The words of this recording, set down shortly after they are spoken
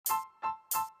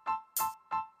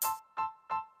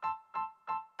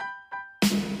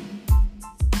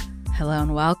Hello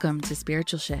and welcome to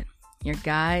Spiritual Shit, your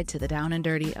guide to the down and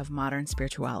dirty of modern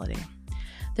spirituality.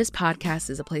 This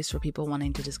podcast is a place for people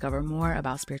wanting to discover more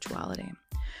about spirituality,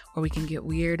 where we can get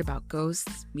weird about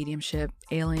ghosts, mediumship,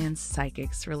 aliens,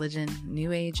 psychics, religion,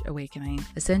 new age awakening,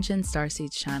 ascension,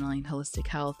 starseeds channeling, holistic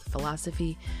health,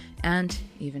 philosophy, and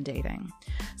even dating.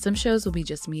 Some shows will be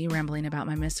just me rambling about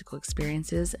my mystical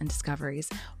experiences and discoveries,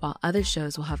 while other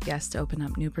shows will have guests to open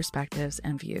up new perspectives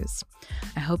and views.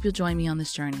 I hope you'll join me on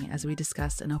this journey as we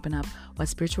discuss and open up what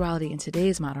spirituality in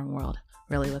today's modern world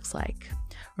really looks like.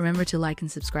 Remember to like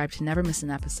and subscribe to never miss an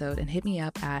episode, and hit me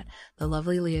up at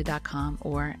thelovelyleah.com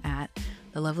or at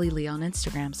thelovelyleah on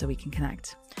Instagram so we can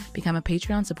connect. Become a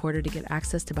Patreon supporter to get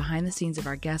access to behind the scenes of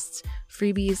our guests,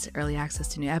 freebies, early access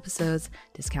to new episodes,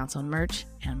 discounts on merch,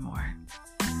 and more.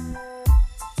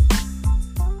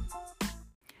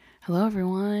 Hello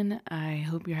everyone. I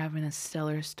hope you're having a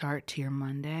stellar start to your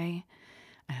Monday.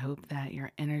 I hope that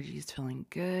your energy is feeling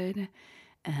good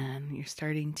and you're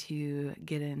starting to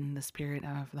get in the spirit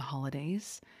of the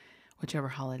holidays, whichever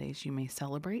holidays you may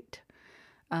celebrate.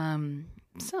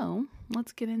 So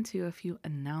let's get into a few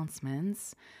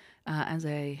announcements. As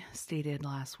I stated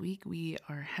last week, we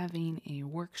are having a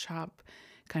workshop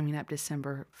coming up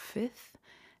December 5th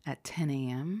at 10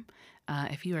 a.m.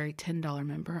 If you are a $10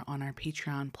 member on our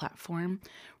Patreon platform,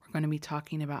 we're going to be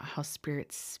talking about how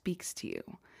spirit speaks to you.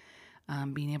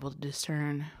 Being able to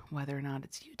discern whether or not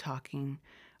it's you talking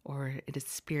or it is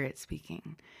spirit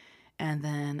speaking. And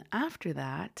then after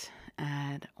that,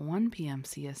 at 1 p.m.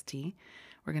 CST,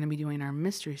 we're going to be doing our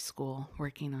mystery school,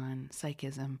 working on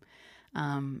psychism,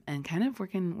 and kind of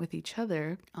working with each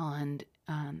other on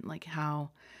like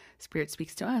how spirit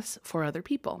speaks to us for other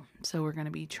people. So we're going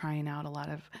to be trying out a lot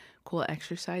of cool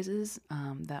exercises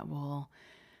that will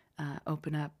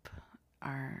open up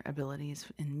our abilities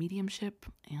in mediumship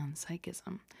and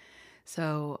psychism.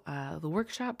 So the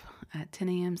workshop at 10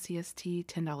 a.m. CST,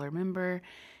 $10 member,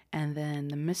 and then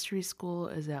the mystery school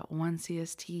is at 1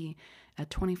 CST at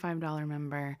 $25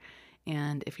 member.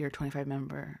 And if you're a 25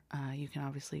 member, you can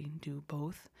obviously do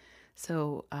both.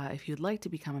 So if you'd like to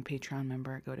become a Patreon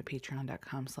member, go to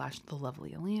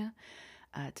patreon.com/thelovelyleah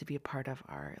to be a part of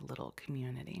our little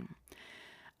community.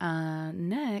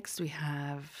 Next, we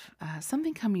have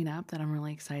something coming up that I'm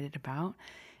really excited about.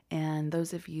 And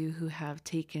those of you who have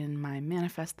taken my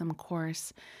Manifest Them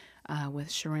course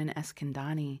with Sharon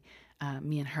Eskandani,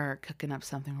 me and her are cooking up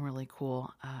something really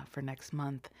cool for next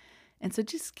month. And so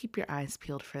just keep your eyes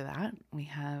peeled for that. We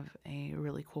have a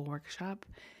really cool workshop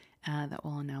that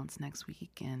we'll announce next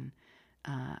week. And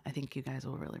I think you guys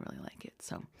will really, really like it.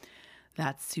 So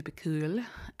that's super cool.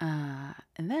 And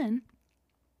then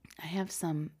I have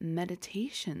some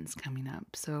meditations coming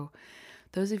up. So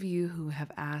those of you who have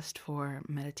asked for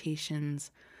meditations,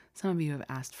 some of you have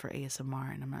asked for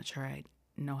ASMR, and I'm not sure I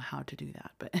know how to do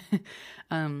that, but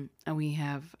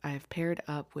I've paired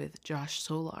up with Josh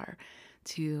Solar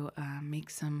to make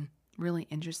some really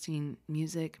interesting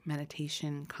music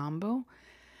meditation combo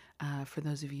for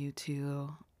those of you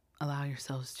to allow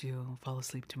yourselves to fall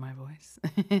asleep to my voice.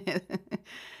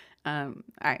 All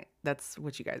right, that's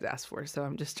what you guys asked for, so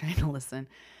I'm just trying to listen.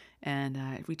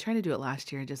 And we tried to do it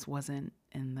last year, it just wasn't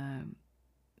in the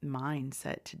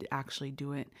mindset to actually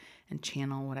do it and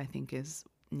channel what I think is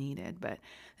needed. But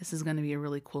this is going to be a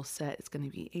really cool set. It's going to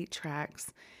be 8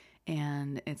 tracks,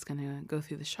 and it's going to go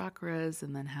through the chakras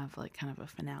and then have like kind of a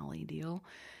finale deal,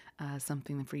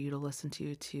 something for you to listen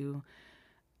to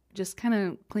just kind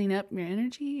of clean up your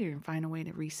energy or find a way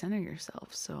to recenter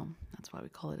yourself. So that's why we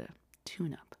call it a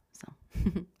tune-up. So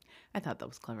I thought that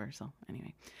was clever. So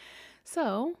anyway,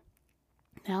 so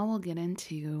now we'll get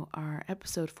into our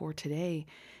episode for today.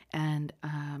 And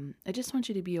I just want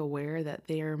you to be aware that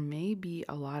there may be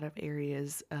a lot of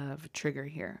areas of trigger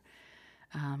here,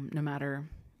 no matter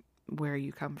where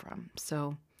you come from.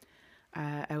 So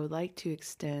I would like to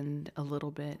extend a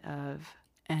little bit of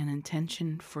an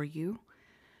intention for you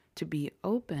to be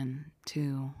open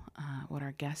to what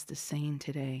our guest is saying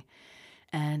today.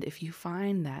 And if you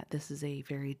find that this is a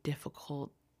very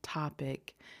difficult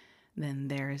topic, then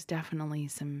there is definitely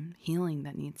some healing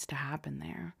that needs to happen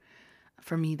there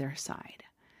from either side.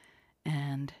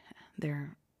 And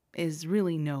there is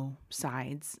really no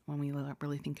sides when we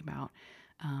really think about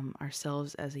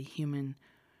ourselves as a human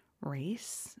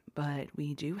race, but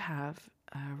we do have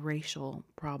a racial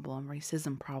problem,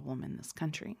 racism problem in this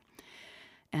country.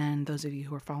 And those of you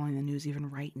who are following the news even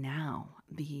right now,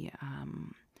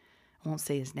 I won't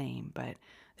say his name, but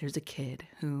there's a kid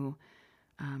who,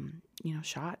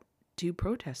 shot 2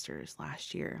 protesters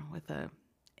last year with a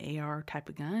AR type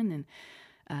of gun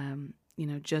and,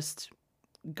 just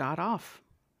got off,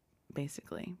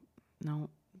 basically. no,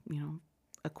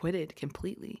 acquitted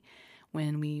completely,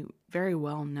 when we very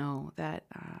well know that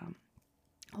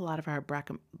a lot of our black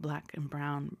and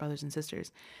brown brothers and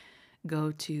sisters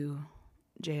go to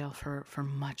jail for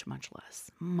much, much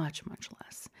less, much, much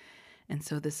less. And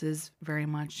so this is very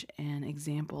much an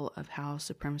example of how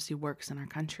supremacy works in our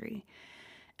country.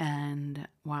 And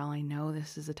while I know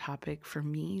this is a topic for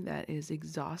me that is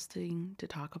exhausting to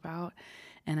talk about,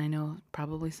 and I know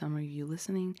probably some of you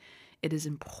listening, it is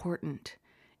important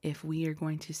if we are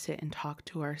going to sit and talk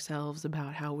to ourselves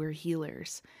about how we're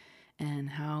healers and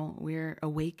how we're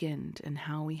awakened and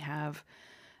how we have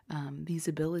these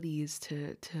abilities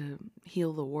to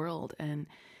heal the world. And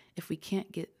if we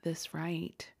can't get this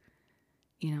right,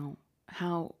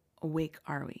 how awake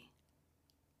are we?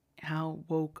 How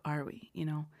woke are we?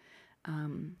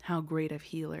 How great of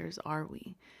healers are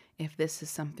we if this is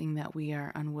something that we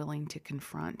are unwilling to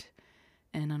confront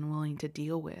and unwilling to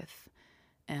deal with,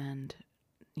 and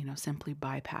simply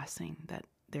bypassing that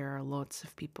there are lots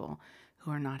of people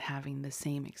who are not having the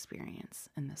same experience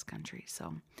in this country.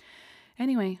 So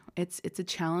anyway, it's a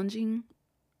challenging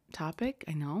topic,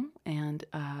 I know, and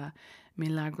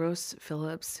Milagros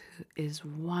Phillips is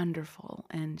wonderful,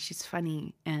 and she's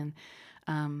funny, and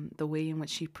the way in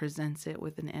which she presents it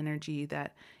with an energy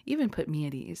that even put me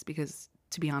at ease, because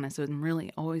to be honest, I'm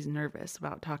really always nervous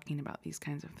about talking about these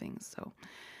kinds of things. So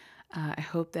I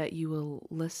hope that you will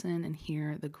listen and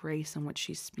hear the grace in which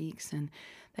she speaks, and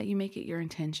that you make it your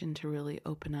intention to really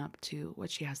open up to what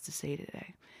she has to say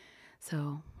today.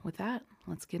 So with that,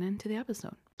 let's get into the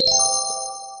episode.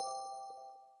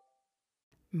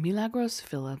 Milagros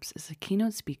Phillips is a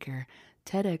keynote speaker,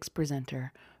 TEDx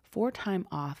presenter, 4-time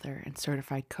author, and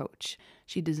certified coach.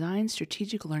 She designs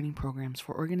strategic learning programs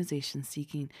for organizations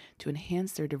seeking to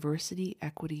enhance their diversity,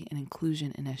 equity, and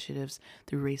inclusion initiatives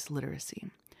through race literacy.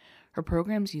 Her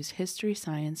programs use history,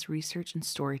 science, research, and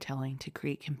storytelling to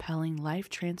create compelling,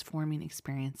 life-transforming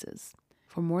experiences.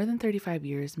 For more than 35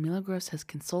 years, Milagros has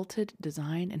consulted,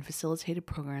 designed, and facilitated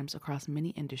programs across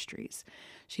many industries.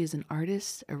 She is an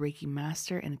artist, a Reiki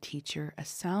master, and a teacher, a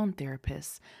sound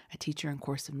therapist, a teacher in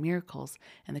Course of Miracles,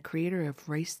 and the creator of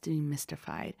Race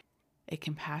Demystified, a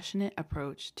compassionate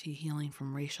approach to healing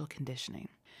from racial conditioning.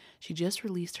 She just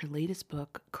released her latest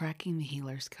book, Cracking the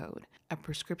Healer's Code, a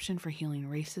prescription for healing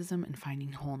racism and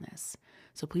finding wholeness.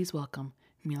 So please welcome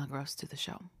Milagros to the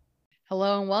show.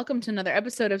 Hello and welcome to another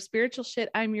episode of Spiritual Shit.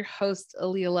 I'm your host,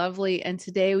 Aaliyah Lovely, and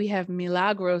today we have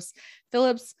Milagros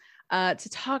Phillips to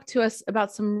talk to us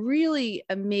about some really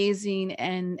amazing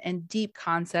and deep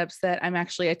concepts that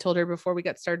I told her before we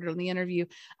got started on the interview,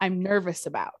 I'm nervous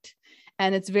about.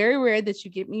 And it's very rare that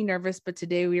you get me nervous, but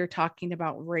today we are talking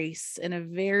about race in a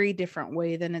very different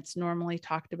way than it's normally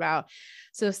talked about.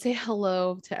 So say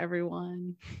hello to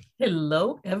everyone.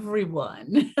 Hello,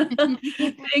 everyone.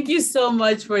 Thank you so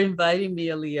much for inviting me,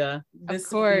 Aaliyah. This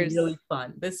is really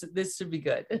fun. This should be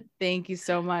good. Thank you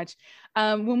so much.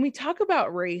 When we talk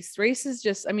about race is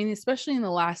just, especially in the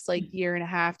last year and a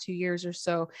half, 2 years or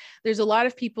so, there's a lot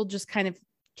of people just kind of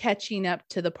catching up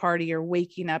to the party or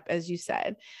waking up, as you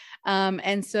said.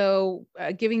 And so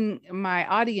giving my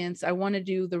audience, I want to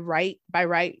do the right by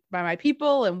my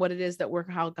people and what it is that we're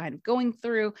kind of going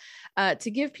through to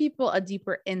give people a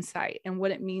deeper insight and what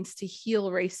it means to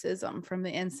heal racism from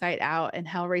the inside out, and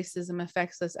how racism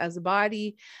affects us as a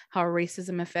body, how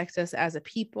racism affects us as a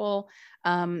people.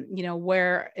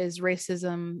 Where is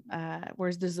racism?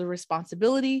 Where's the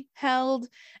responsibility held,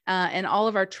 and all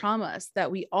of our traumas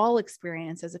that we all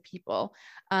experience as a people.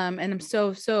 And I'm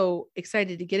so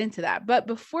excited to get into that. But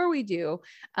before we do,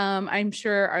 I'm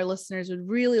sure our listeners would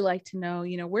really like to know,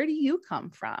 where do you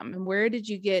come from, and where did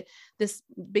you get this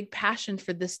big passion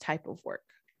for this type of work?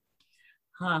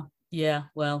 Yeah,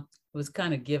 well, it was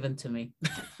kind of given to me.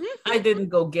 I didn't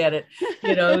go get it.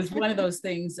 It was one of those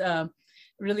things.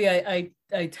 Really, I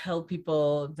tell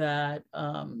people that,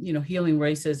 healing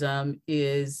racism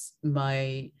is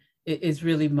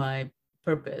really my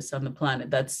purpose on the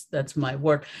planet. That's my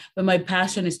work. But my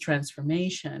passion is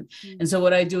transformation. Mm-hmm. And so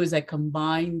what I do is I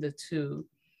combine the two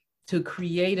to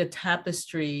create a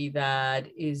tapestry that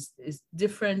is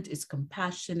different, is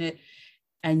compassionate,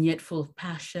 and yet full of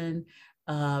passion.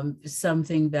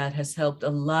 Something that has helped a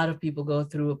lot of people go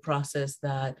through a process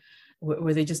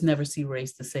where they just never see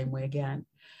race the same way again.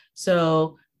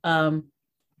 So I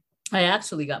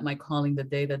actually got my calling the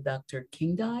day that Dr.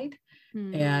 King died.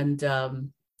 Mm.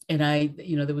 And I,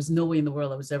 there was no way in the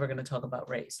world I was ever going to talk about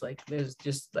race. There's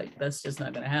just that's just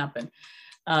not going to happen.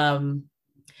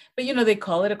 But, they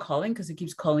call it a calling because it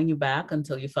keeps calling you back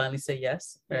until you finally say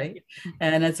yes, right?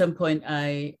 And at some point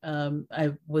I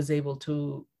was able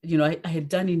to, I had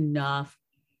done enough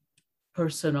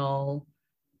personal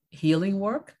healing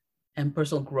work and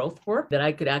personal growth work that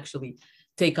I could actually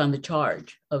take on the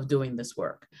charge of doing this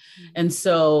work. And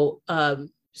so,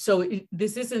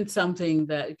 this isn't something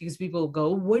that, because people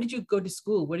go, where did you go to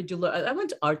school? Where did you learn? I went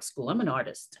to art school. I'm an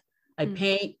artist. I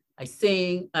paint, I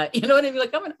sing, you know what I mean?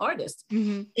 Like, I'm an artist.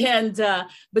 And,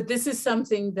 but this is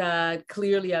something that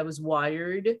clearly I was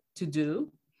wired to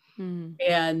do.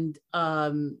 And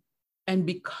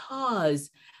because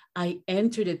I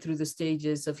entered it through the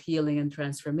stages of healing and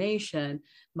transformation,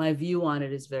 my view on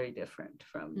it is very different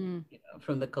from,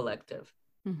 from the collective.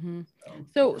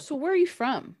 So where are you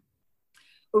from?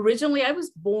 Originally, I was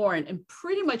born and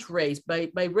pretty much raised.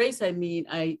 By race, I mean,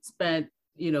 I spent,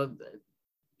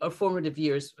 our formative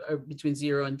years are between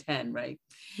 0 and 10, right?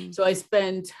 So I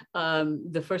spent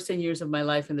the first 10 years of my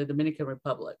life in the Dominican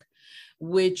Republic,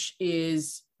 which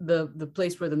is the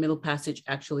place where the Middle Passage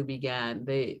actually began.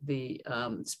 The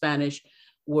Spanish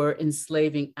were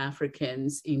enslaving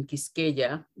Africans in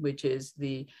Quisqueya, which is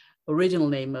the original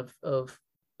name of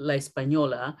La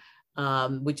Española,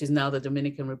 which is now the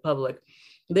Dominican Republic.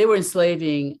 They were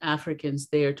enslaving Africans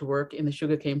there to work in the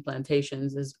sugarcane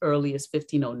plantations as early as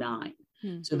 1509.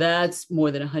 So that's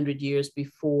more than 100 years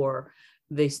before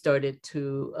they started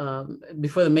to,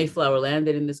 before the Mayflower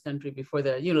landed in this country, before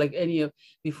the,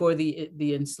 before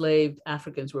the enslaved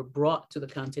Africans were brought to the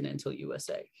continental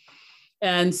USA.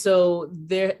 And so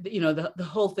there, the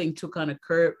whole thing took on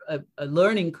a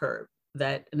learning curve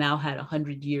that now had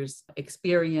 100 years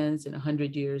experience and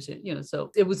 100 years, so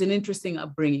it was an interesting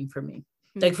upbringing for me.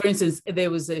 Like, for instance, there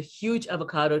was a huge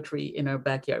avocado tree in our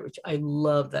backyard, which I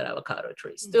love that avocado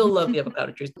tree, still love the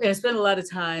avocado trees. And I spent a lot of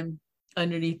time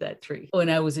underneath that tree when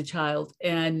I was a child.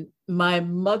 And my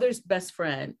mother's best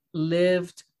friend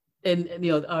lived in,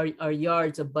 our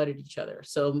yards abutted each other.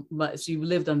 So she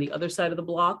lived on the other side of the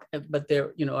block, but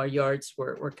there, our yards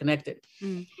were connected.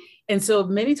 And so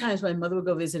many times my mother would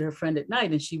go visit her friend at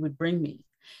night and she would bring me.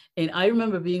 And I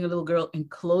remember being a little girl and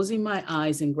closing my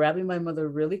eyes and grabbing my mother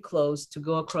really close to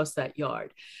go across that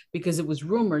yard, because it was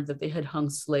rumored that they had hung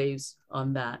slaves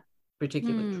on that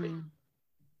particular tree.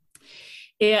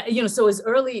 And, so as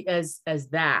early as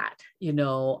that,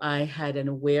 I had an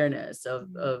awareness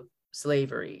of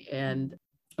slavery. And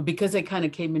because I kind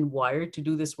of came in wired to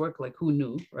do this work, like, who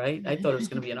knew, right? I thought I was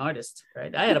going to be an artist,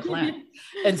 right? I had a plan.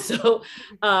 And so,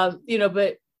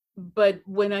 but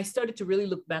when I started to really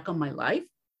look back on my life,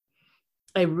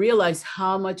 I realized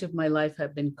how much of my life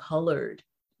had been colored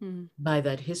by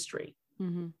that history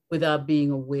without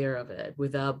being aware of it,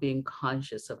 without being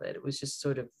conscious of it. It was just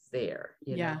sort of there,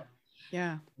 you know?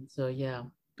 Yeah. So, yeah.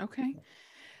 Okay.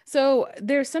 So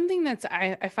there's something that's,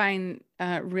 I find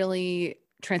really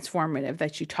transformative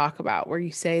that you talk about, where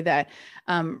you say that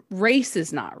race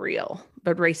is not real,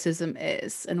 but racism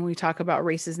is. And we talk about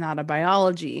race is not a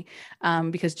biology,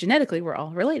 because genetically we're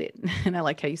all related. And I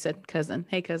like how you said cousin.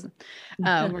 Hey, cousin.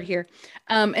 We're here.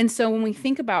 And so when we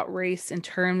think about race in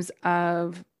terms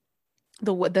of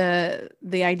the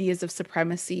ideas of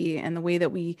supremacy and the way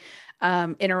that we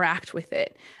interact with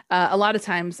it. A lot of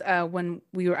times when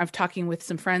I'm talking with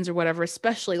some friends or whatever,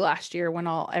 especially last year when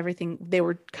they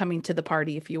were coming to the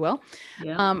party, if you will.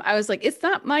 I was like, it's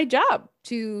not my job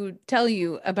to tell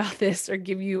you about this or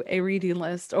give you a reading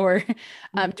list or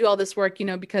do all this work,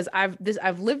 because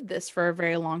I've lived this for a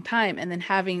very long time. And then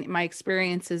having my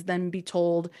experiences then be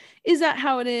told, is that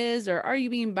how it is? Or are you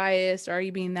being biased? Or are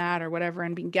you being that or whatever?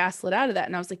 And being gaslit out of that.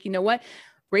 And I was like, you know what?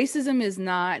 Racism is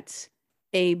not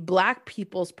a Black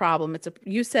people's problem.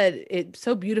 You said it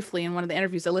so beautifully in one of the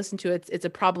interviews I listened to. It's a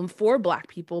problem for Black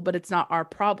people, but it's not our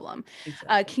problem.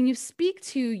 Exactly. Can you speak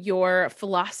to your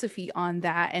philosophy on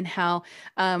that and how,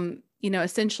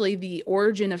 essentially the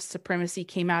origin of supremacy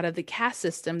came out of the caste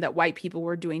system that white people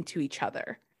were doing to each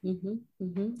other?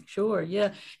 Sure.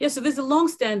 Yeah. So there's a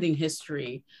longstanding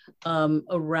history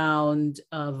around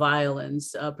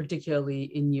violence, particularly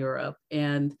in Europe,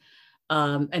 and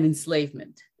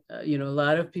enslavement. A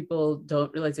lot of people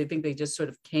don't realize, they think they just sort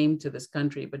of came to this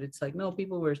country, but it's like, no,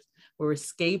 people were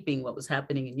escaping what was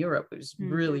happening in Europe. It was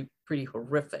really pretty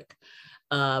horrific.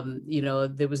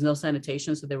 There was no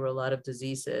sanitation, so there were a lot of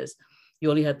diseases. You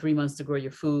only had 3 months to grow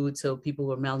your food, so people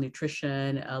were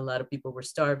malnutrition. A lot of people were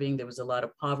starving. There was a lot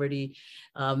of poverty.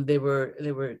 There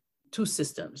were two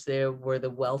systems. There were the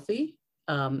wealthy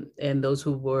and those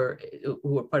who were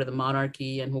part of the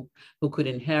monarchy and who could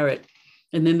inherit.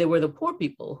 And then there were the poor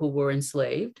people who were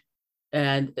enslaved,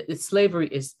 and slavery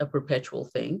is a perpetual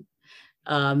thing.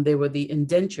 There were the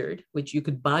indentured, which you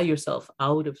could buy yourself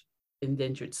out of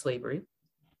indentured slavery.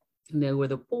 And there were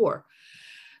the poor.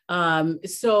 And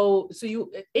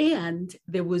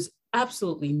there was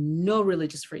absolutely no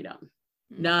religious freedom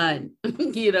none.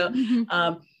 You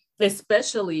know,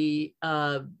 especially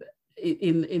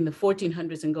in the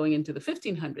 1400s and going into the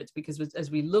 1500s, because as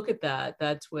we look at that,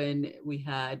 that's when we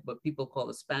had what people call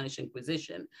the Spanish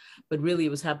Inquisition, but really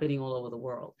it was happening all over the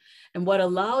world. And what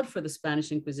allowed for the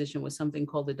Spanish Inquisition was something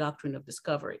called the doctrine of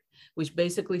discovery, which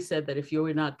basically said that if you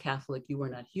were not Catholic, you were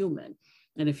not human.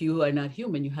 And if you are not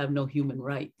human, you have no human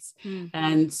rights.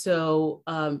 And so,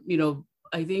 you know,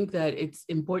 I think that it's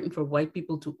important for white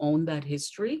people to own that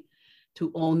history, to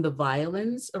own the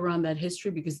violence around that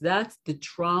history, because that's the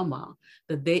trauma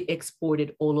that they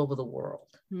exported all over the world.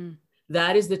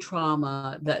 That is the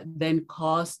trauma that then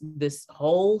caused this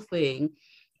whole thing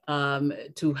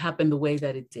to happen the way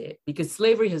that it did, because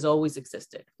slavery has always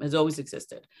existed, and there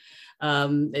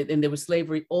was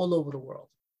slavery all over the world.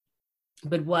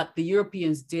 But what the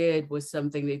Europeans did was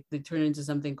something, they turned into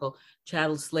something called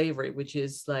chattel slavery, which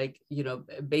is like, you know,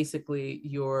 basically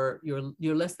you're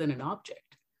less than an object.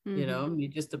 You know,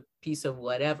 you're just a piece of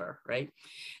whatever, right?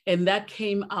 And that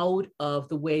came out of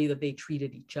the way that they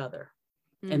treated each other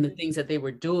and the things that they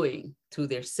were doing to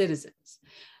their citizens,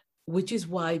 which is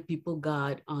why people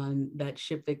got on that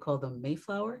ship they call the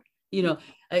Mayflower. You know,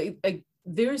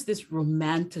 there's this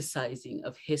romanticizing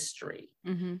of history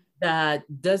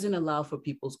that doesn't allow for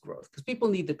people's growth, because people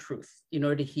need the truth in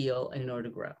order to heal and in order to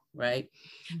grow, right?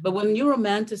 But when you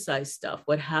romanticize stuff,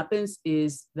 what happens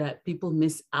is that people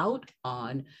miss out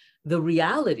on the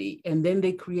reality, and then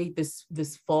they create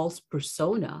this false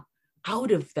persona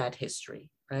out of that history,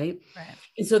 right?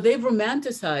 And so they've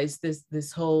romanticized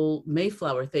this whole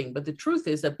Mayflower thing, but the truth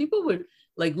is that people were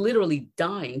like literally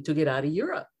dying to get out of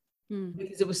Europe.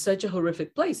 Because it was such a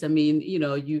horrific place. I mean, you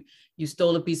know, you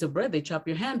stole a piece of bread, they chop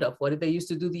your hand off. What did they used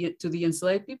to do to the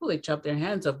enslaved people? They chop their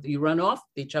hands off. You run off,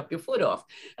 they chop your foot off.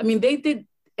 I mean, they did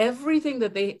everything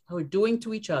that they were doing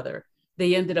to each other,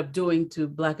 they ended up doing to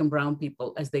Black and brown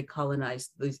people as they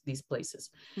colonized these places.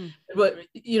 But,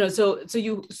 you know, so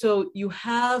you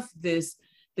have this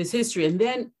history, and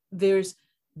then there's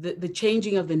the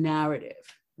changing of the narrative,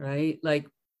 right? Like,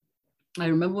 I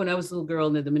remember when I was a little girl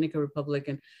in the Dominican Republic,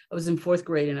 and I was in 4th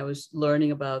grade, and I was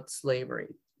learning about slavery.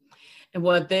 And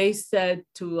what they said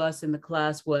to us in the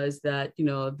class was that, you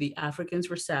know, the Africans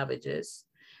were savages,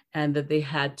 and that they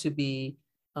had to be,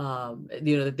 you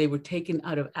know, that they were taken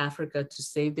out of Africa to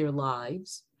save their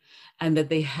lives, and that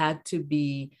they had to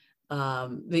be,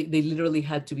 they literally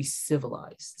had to be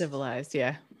civilized. Civilized,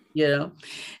 yeah. You know,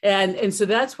 and so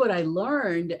that's what I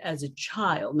learned as a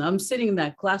child. Now I'm sitting in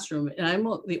that classroom, and I'm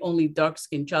the only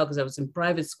dark-skinned child because I was in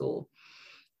private school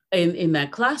in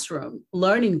that classroom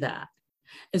learning that.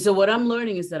 And so what I'm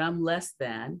learning is that I'm less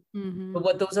than, but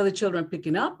what those other children are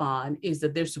picking up on is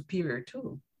that they're superior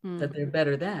too, that they're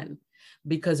better than,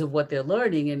 because of what they're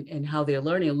learning and how they're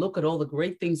learning. And look at all the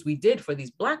great things we did for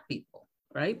these Black people,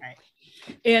 right?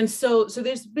 And so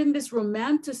there's been this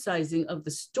romanticizing of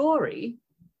the story.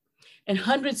 And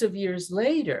hundreds of years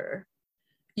later,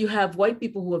 you have white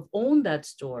people who have owned that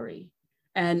story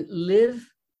and live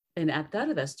and act out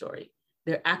of that story.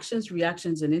 Their actions,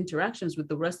 reactions, and interactions with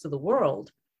the rest of the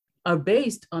world are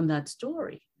based on that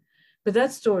story. But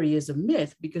that story is a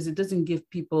myth because it doesn't give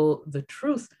people the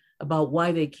truth about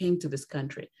why they came to this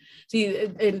country. See,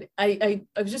 and I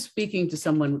was just speaking to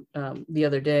someone the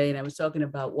other day, and I was talking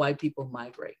about why people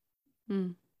migrate.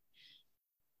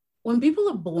 When people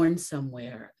are born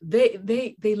somewhere,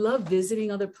 they love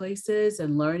visiting other places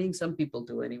and learning. Some people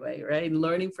do anyway, right? And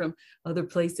learning from other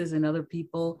places and other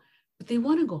people, but they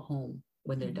want to go home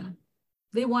when they're done.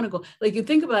 They want to go, like, you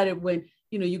think about it when,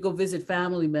 you know, you go visit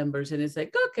family members and it's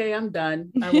like, okay, I'm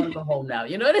done. I want to go home now.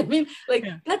 You know what I mean? Like,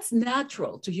 that's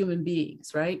natural to human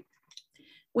beings, right?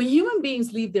 When human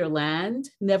beings leave their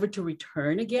land, never to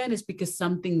return again, is because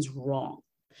something's wrong.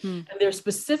 And there are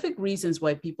specific reasons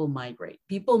why people migrate.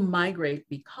 People migrate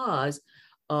because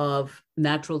of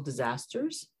natural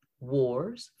disasters,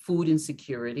 wars, food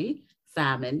insecurity,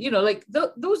 famine. You know, like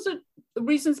those are the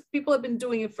reasons people have been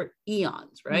doing it for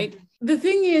eons, right? The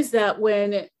thing is that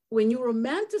when you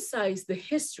romanticize the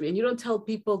history and you don't tell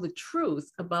people the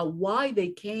truth about why they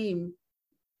came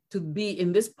to be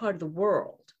in this part of the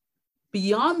world,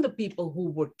 beyond the people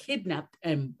who were kidnapped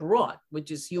and brought,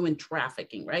 which is human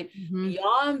trafficking, right?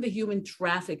 Beyond the human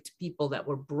trafficked people that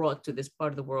were brought to this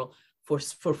part of the world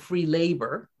for free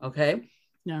labor, okay?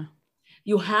 Yeah.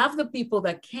 You have the people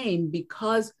that came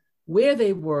because where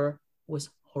they were was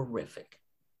horrific.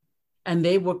 And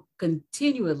they were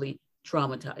continually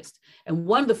traumatized. And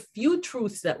one of the few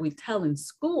truths that we tell in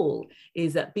school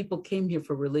is that people came here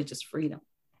for religious freedom.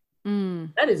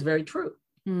 That is very true.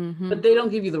 But they don't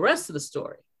give you the rest of the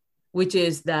story. which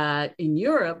is that in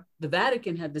Europe, the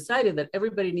Vatican had decided that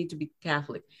everybody needs to be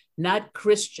Catholic, not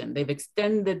Christian. They've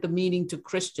extended the meaning to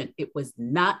Christian. It was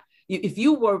not, if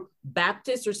you were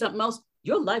Baptist or something else,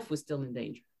 your life was still in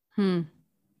danger.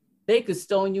 They could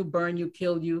stone you, burn you,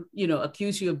 kill you,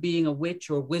 accuse you of being a witch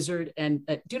or wizard. And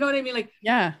do you know what I mean? Like,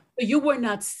 yeah, you were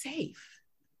not safe.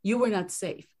 You were not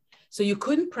safe. So you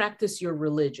couldn't practice your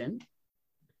religion.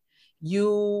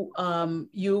 You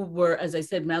were, as I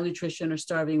said, malnutrition or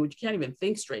starving, which you can't even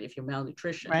think straight if you're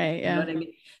malnutrition. right, You yeah. know what I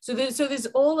mean? So there's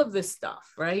all of this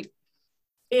stuff, right?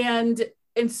 And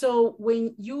so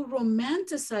when you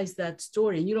romanticize that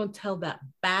story and you don't tell that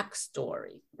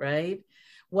backstory, right?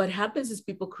 What happens is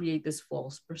people create this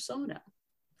false persona.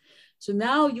 So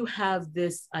now you have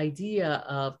this idea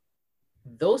of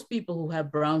those people who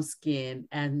have brown skin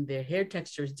and their hair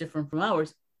texture is different from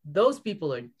ours. Those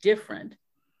people are different.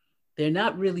 They're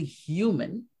not really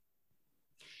human.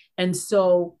 And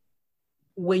so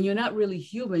when you're not really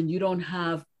human, you don't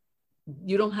have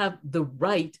the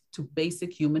right to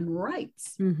basic human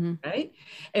rights, right?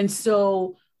 And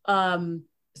so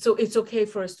so it's okay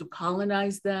for us to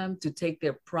colonize them, to take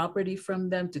their property from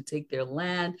them, to take their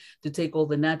land, to take all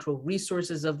the natural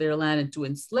resources of their land, and to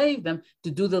enslave them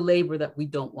to do the labor that we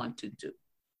don't want to do.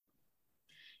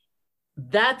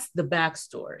 That's the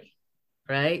backstory,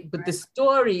 right? But the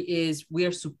story is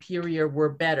we're superior, we're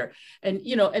better. And,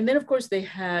 and then of course they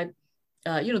had,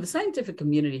 the scientific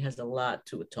community has a lot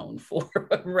to atone for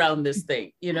around this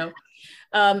thing,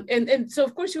 and so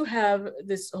of course you have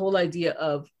this whole idea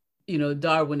of,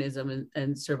 Darwinism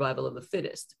and survival of the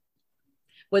fittest.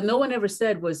 What no one ever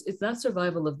said was it's not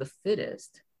survival of the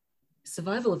fittest, it's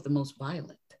survival of the most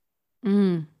violent.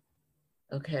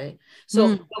 Okay. So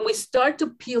when we start to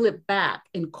peel it back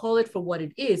and call it for what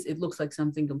it is, it looks like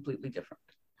something completely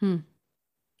different.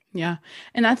 Yeah.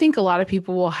 And I think a lot of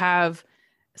people will have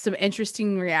some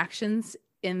interesting reactions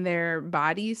in their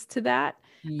bodies to that.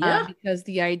 Yeah. Because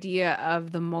the idea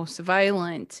of the most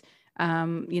violent,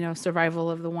 survival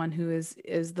of the one who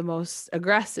is the most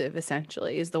aggressive,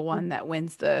 essentially, is the one that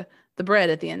wins the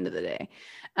bread at the end of the day.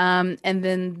 And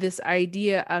then this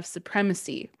idea of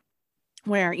supremacy,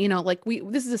 where,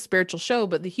 this is a spiritual show,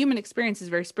 but the human experience is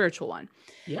a very spiritual one.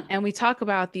 Yeah. And we talk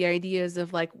about the ideas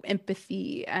of like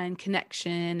empathy and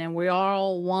connection, and we're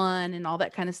all one and all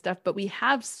that kind of stuff. But we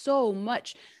have so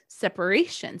much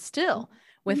separation still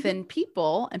within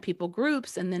people and people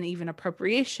groups, and then even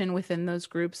appropriation within those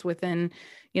groups, within,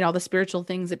 all the spiritual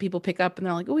things that people pick up and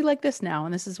they're like, oh, we like this now.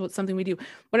 And this is something we do,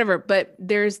 whatever. But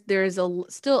there's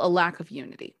still a lack of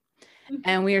unity.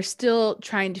 And we are still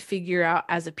trying to figure out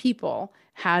as a people,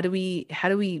 how do we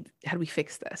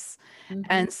fix this?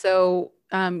 And so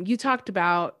you talked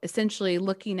about essentially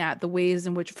looking at the ways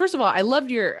in which, first of all, I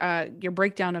loved your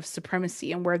breakdown of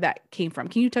supremacy and where that came from.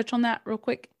 Can you touch on that real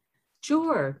quick?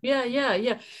 Sure.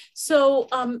 Yeah. So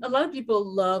a lot of people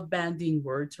love bandying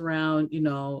words around,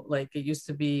 like it used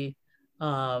to be,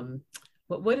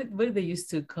 what did they used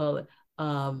to call it?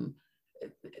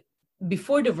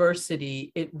 Before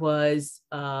diversity, it was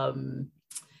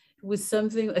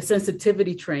something, a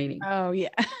sensitivity training. Oh, yeah.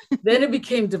 Then it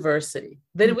became diversity.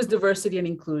 Then it was diversity and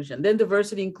inclusion. Then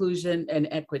diversity, inclusion, and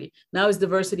equity. Now it's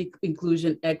diversity,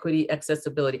 inclusion, equity,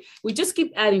 accessibility. We just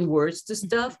keep adding words to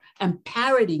stuff and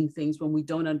parroting things when we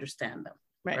don't understand them.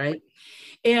 Right.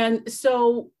 And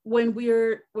so when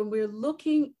we're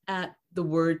looking at the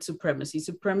word supremacy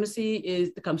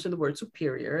comes from the word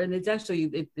superior, and it's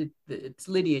actually its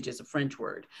lineage is a French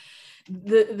word.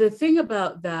 The thing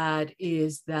about that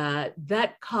is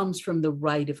that comes from the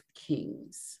right of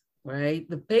kings, right?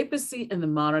 The papacy and the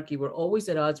monarchy were always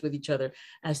at odds with each other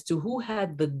as to who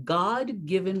had the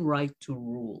God-given right to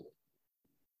rule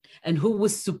and who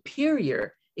was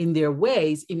superior in their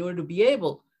ways in order to be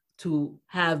able to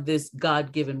have this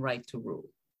God-given right to rule.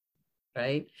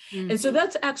 Right. And so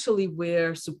that's actually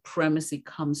where supremacy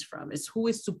comes from, is who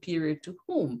is superior to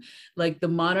whom. Like the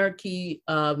monarchy,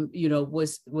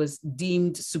 was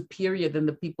deemed superior than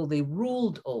the people they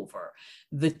ruled over.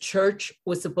 The church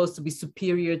was supposed to be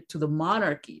superior to the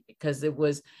monarchy because it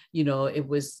was, it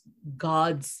was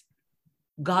God's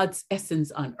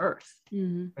essence on earth.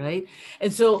 Right.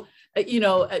 And so,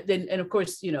 and of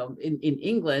course, in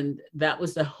England, that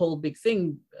was the whole big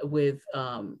thing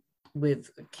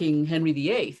with King Henry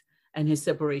VIII and his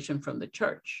separation from the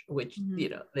church, which,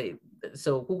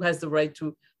 so who has the right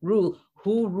to rule?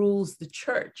 Who rules the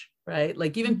church, right?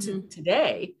 Like even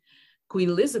today, Queen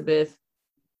Elizabeth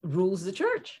rules the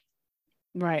church.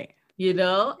 Right.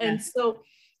 And so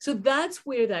that's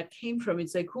where that came from.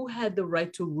 It's like, who had the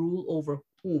right to rule over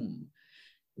whom?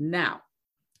 Now,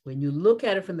 when you look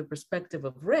at it from the perspective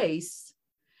of race,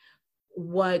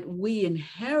 what we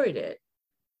inherited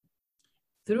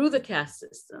through the caste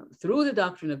system, through the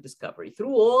doctrine of discovery,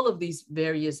 through all of these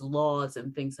various laws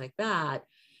and things like that,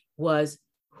 was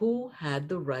who had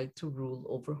the right to rule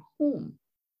over whom.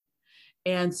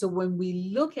 And so when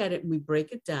we look at it and we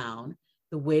break it down,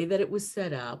 the way that it was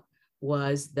set up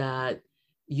was that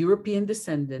European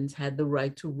descendants had the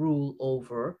right to rule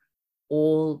over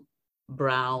all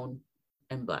brown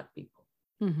and Black people.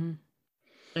 Mm-hmm.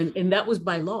 And that was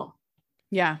by law.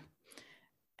 Yeah.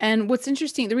 And what's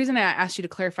interesting, the reason I asked you to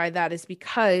clarify that is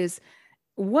because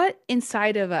what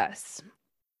inside of us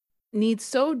needs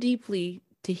so deeply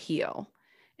to heal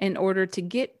in order to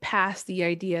get past the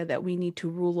idea that we need to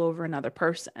rule over another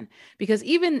person. Because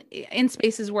even in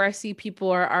spaces where I see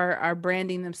people are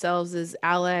branding themselves as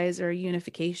allies or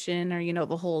unification or, you know,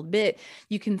 the whole bit,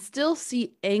 you can still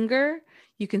see anger,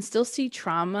 you can still see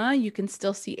trauma, you can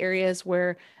still see areas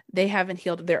where they haven't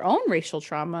healed their own racial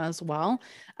trauma as well,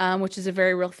 which is a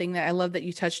very real thing that I love that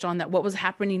you touched on, that what was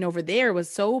happening over there was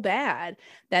so bad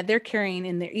that they're carrying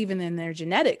in their, even in their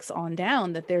genetics on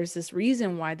down, that there's this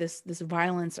reason why this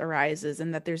violence arises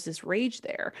and that there's this rage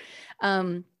there.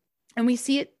 And we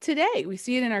see it today. We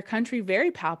see it in our country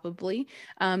very palpably,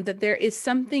 that there is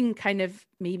something kind of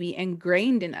maybe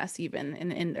ingrained in us,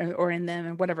 even or in them,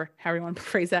 and whatever, however you want to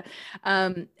phrase that,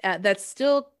 that's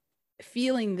still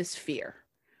feeling this fear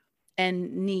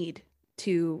and need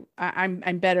to,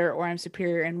 I'm better or I'm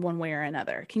superior in one way or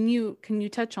another. Can you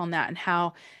touch on that, and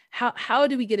how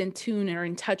do we get in tune or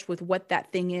in touch with what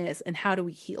that thing is, and how do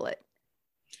we heal it?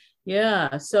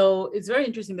 Yeah, so it's very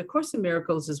interesting. The Course in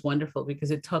Miracles is wonderful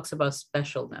because it talks about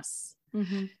specialness,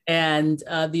 mm-hmm. and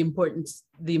the importance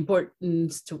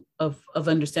of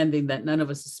understanding that none of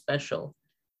us is special,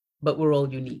 but we're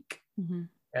all unique, mm-hmm.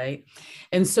 right?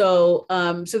 And so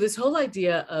so this whole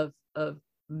idea of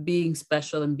being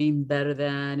special and being better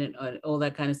than and all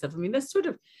that kind of stuff, I mean, that's sort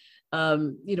of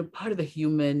you know, part of the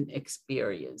human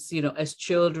experience. You know, as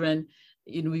children,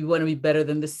 you know, we want to be better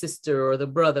than the sister or the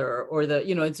brother or the,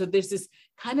 you know, and so there's this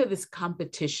kind of this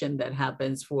competition that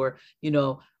happens for, you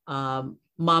know,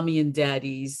 mommy and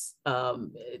daddy's,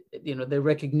 you know, the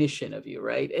recognition of you,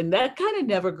 right? And that kind of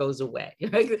never goes away,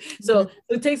 right? So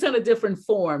it takes on a different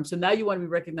form. So now you want to be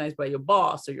recognized by your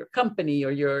boss or your company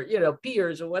or your, you know,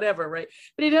 peers or whatever, right?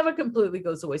 But it never completely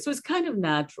goes away. So it's kind of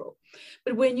natural.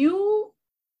 But when you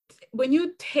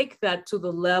take that to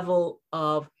the level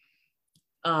of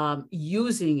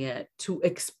using it to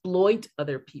exploit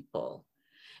other people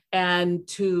and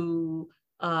to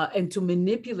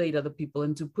manipulate other people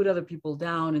and to put other people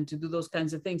down and to do those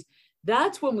kinds of things,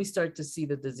 that's when we start to see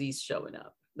the disease showing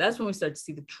up. That's when we start to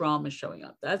see the trauma showing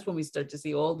up. That's when we start to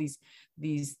see all these,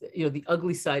 you know, the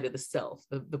ugly side of the self,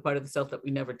 the part of the self that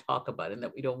we never talk about and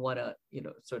that we don't want to, you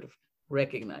know, sort of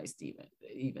recognize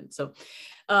even. So,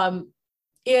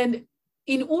 and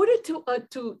in order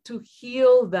to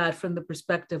heal that from the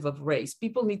perspective of race,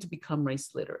 people need to become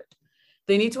race literate.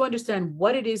 They need to understand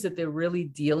what it is that they're really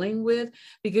dealing with,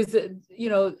 because, you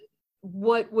know,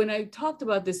 when I talked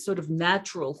about this sort of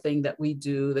natural thing that we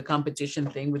do, the competition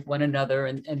thing with one another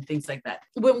and things like that,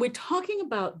 when we're talking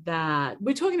about that,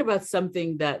 we're talking about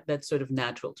something that's sort of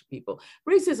natural to people.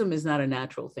 Racism is not a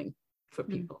natural thing for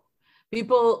people.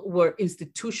 People were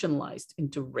institutionalized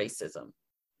into racism.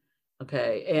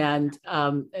 Okay, and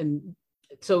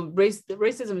so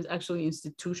racism is actually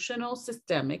institutional,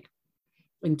 systemic,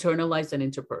 internalized, and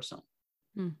interpersonal.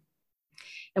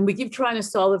 And we keep trying to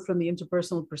solve it from the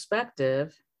interpersonal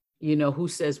perspective, you know, who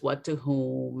says what to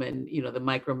whom, and, you know, the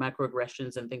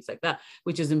macroaggressions and things like that,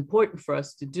 which is important for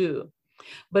us to do.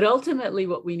 But ultimately,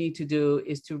 what we need to do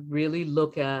is to really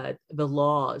look at the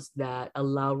laws that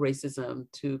allow racism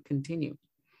to continue,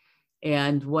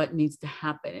 and what needs to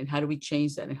happen, and how do we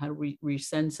change that, and how do we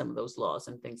rescind some of those laws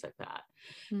and things like that,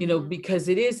 you know, because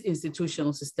it is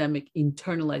institutional, systemic,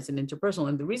 internalized, and interpersonal.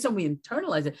 And the reason we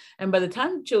internalize it, and by the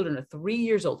time children are 3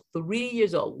 years old,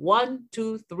 1,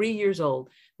 2, 3 years old,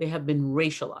 they have been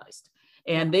racialized.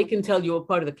 And they can tell you what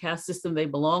part of the caste system they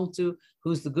belong to,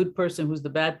 who's the good person, who's the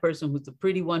bad person, who's the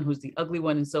pretty one, who's the ugly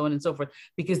one, and so on and so forth,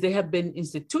 because they have been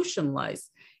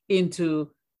institutionalized into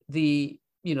the,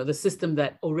 you know, the system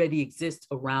that already exists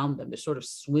around them. They're sort of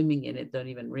swimming in it, don't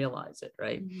even realize it,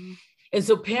 right? And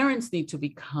so parents need to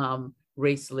become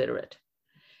race literate,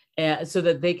 so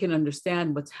that they can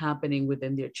understand what's happening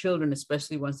within their children,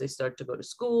 especially once they start to go to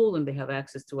school and they have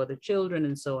access to other children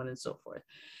and so on and so forth.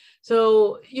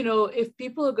 So, you know, if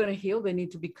people are going to heal, they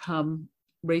need to become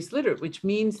race literate, which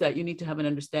means that you need to have an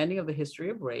understanding of the history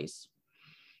of race,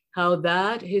 how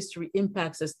that history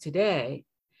impacts us today,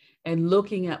 and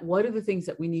looking at what are the things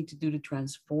that we need to do to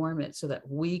transform it so that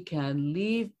we can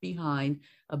leave behind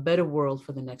a better world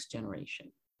for the next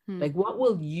generation. Like, what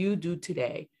will you do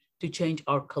today to change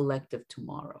our collective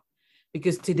tomorrow?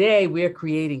 Because today we're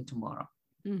creating tomorrow.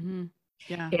 Mm-hmm.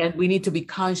 Yeah. And we need to be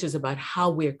conscious about how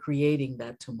we're creating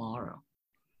that tomorrow.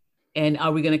 And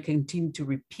are we going to continue to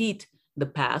repeat the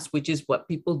past, which is what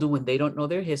people do when they don't know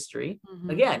their history? Mm-hmm.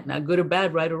 Again, not good or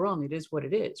bad, right or wrong. It is what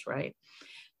it is, right?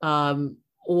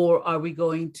 Or are we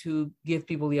going to give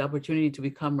people the opportunity to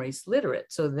become race literate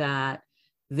so that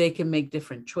they can make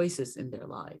different choices in their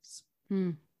lives?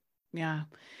 Yeah.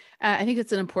 I think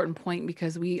it's an important point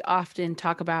because we often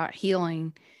talk about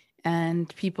healing and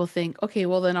people think, okay,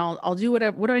 well then I'll do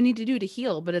whatever, what do I need to do to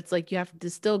heal? But it's like, you have to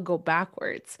still go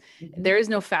backwards. Mm-hmm. There is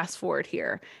no fast forward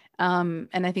here. And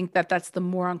I think that that's the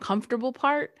more uncomfortable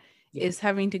part, is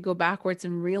having to go backwards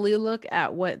and really look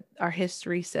at what our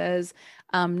history says,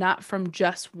 not from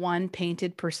just one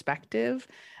painted perspective,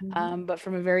 but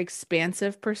from a very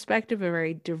expansive perspective, a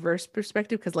very diverse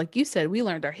perspective. Because like you said, we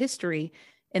learned our history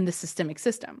in the systemic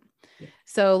system.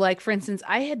 So like, for instance,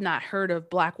 I had not heard of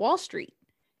Black Wall Street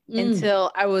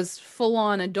until I was full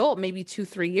on adult, maybe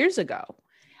 2-3 years ago.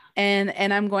 And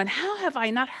I'm going, how have I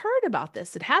not heard about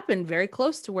this? It happened very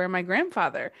close to where my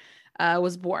grandfather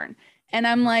was born. And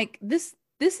I'm like, this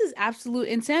is absolute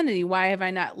insanity. Why have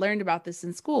I not learned about this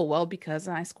in school? Well, because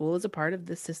my school is a part of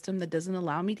the system that doesn't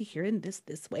allow me to hear it in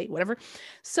this way, whatever.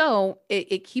 So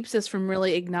it keeps us from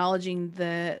really acknowledging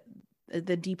the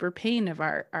deeper pain of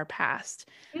our past,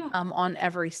 on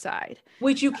every side.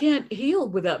 Which you can't heal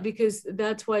without, because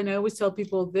that's why, and I always tell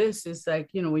people this is like,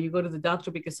 when you go to the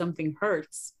doctor because something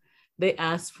hurts, they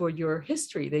ask for your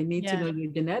history. They need to know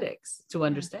your genetics to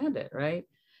understand it, right?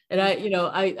 And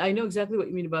I know exactly what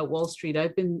you mean about Wall Street.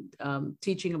 I've been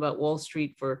teaching about Wall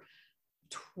Street for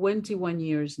 21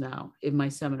 years now in my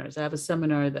seminars. I have a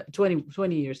seminar that 20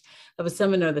 years. I have a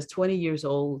seminar that's 20 years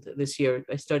old this year.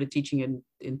 I started teaching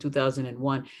in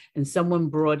 2001, and someone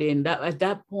brought in that at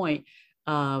that point,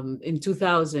 in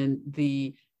 2000,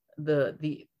 the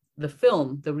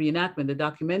film, the reenactment, the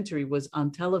documentary was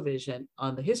on television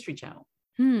on the History Channel.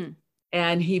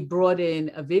 And he brought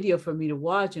in a video for me to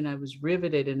watch, and I was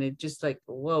riveted, and it just like,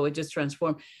 whoa, it just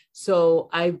transformed. So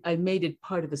I made it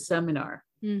part of the seminar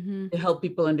to help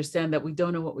people understand that we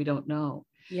don't know what we don't know.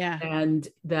 Yeah. And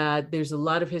that there's a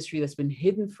lot of history that's been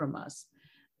hidden from us.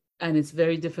 And it's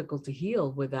very difficult to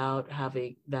heal without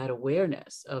having that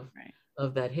awareness of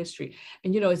that history.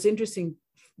 And, it's interesting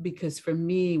because for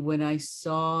me, when I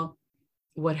saw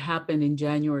what happened on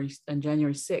January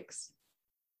 6th,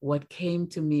 what came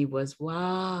to me was,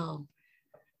 wow,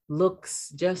 looks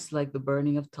just like the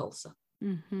burning of Tulsa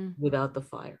without the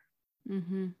fire,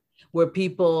 where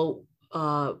people,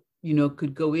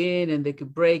 could go in and they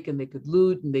could break and they could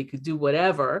loot and they could do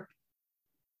whatever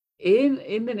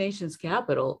in the nation's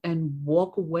capital and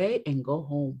walk away and go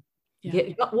home.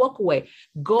 Walk away,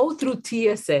 go through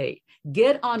TSA,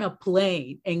 get on a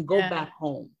plane and go back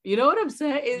home. You know what I'm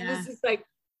saying? It's just like,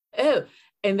 oh.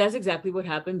 And that's exactly what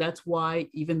happened. That's why,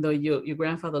 even though your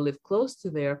grandfather lived close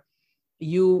to there,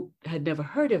 you had never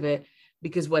heard of it,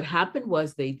 because what happened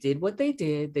was they did what they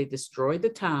did. They destroyed the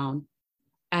town,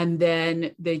 and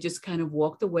then they just kind of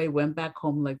walked away, went back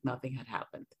home like nothing had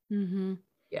happened.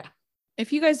 Yeah.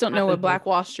 If you guys don't know what Black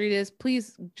Wall Street is,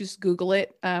 please just Google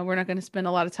it. We're not going to spend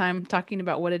a lot of time talking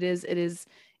about what it is. It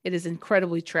is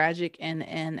incredibly tragic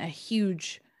and a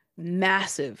huge,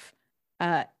 massive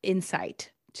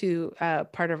insight to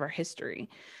part of our history.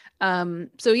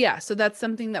 So that's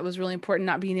something that was really important,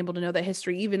 not being able to know that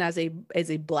history, even as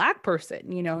a Black person,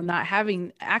 not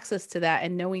having access to that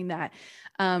and knowing that,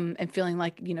 and feeling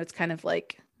like, it's kind of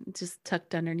like just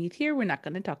tucked underneath here. We're not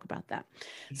going to talk about that.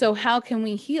 So how can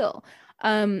we heal?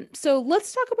 So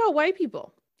let's talk about white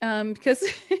people. Because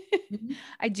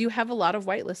I do have a lot of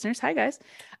white listeners. Hi guys.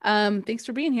 Thanks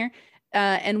for being here.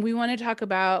 And we want to talk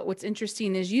about what's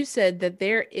interesting is you said that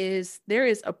there is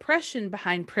oppression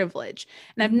behind privilege.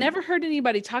 And I've never heard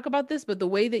anybody talk about this, but the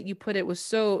way that you put it was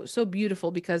so beautiful,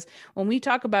 because when we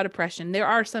talk about oppression, there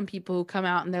are some people who come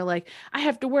out and they're like, I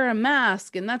have to wear a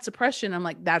mask and that's oppression. I'm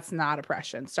like, that's not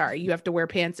oppression. Sorry. You have to wear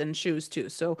pants and shoes too.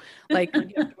 So like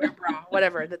you have to wear a bra,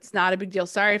 whatever. That's not a big deal.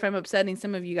 Sorry if I'm upsetting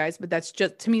some of you guys, but that's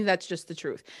just, to me, that's just the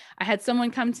truth. I had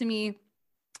someone come to me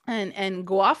and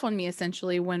go off on me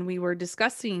essentially when we were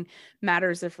discussing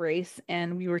matters of race,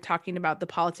 and we were talking about the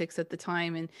politics at the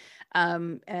time,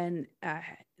 and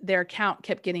their account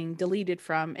kept getting deleted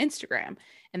from Instagram,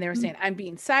 and they were saying, I'm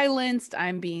being silenced,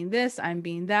 I'm being this, I'm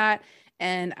being that.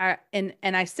 And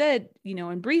I said,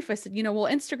 in brief, I said, well,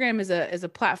 Instagram is a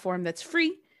platform that's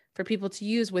free for people to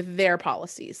use with their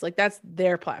policies. Like that's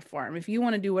their platform. If you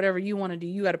want to do whatever you want to do,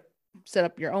 you got to set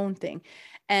up your own thing.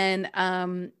 And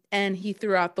he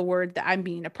threw out the word that I'm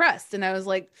being oppressed. And I was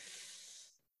like,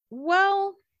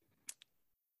 well,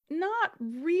 not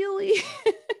really,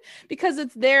 because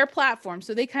it's their platform.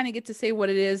 So they kind of get to say what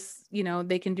it is, you know,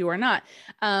 they can do or not.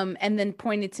 And then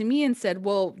pointed to me and said,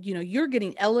 well, you know, you're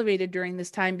getting elevated during this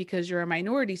time because you're a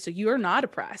minority. So you're not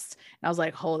oppressed. And I was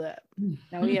like, hold up.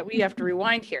 Now we have to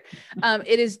rewind here.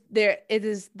 It is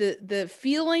the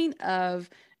feeling of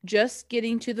just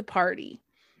getting to the party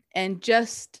and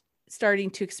just starting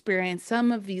to experience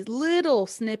some of these little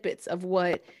snippets of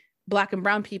what Black and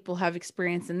brown people have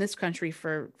experienced in this country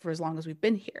for as long as we've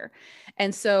been here.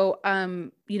 And so,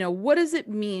 you know, what does it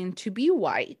mean to be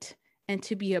white and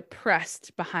to be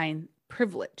oppressed behind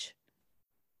privilege?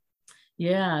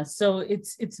 Yeah, so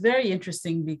it's very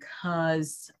interesting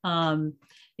because,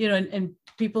 you know, and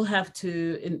people have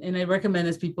to, and I recommend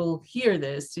as people hear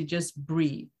this, to just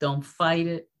breathe. Don't fight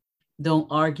it.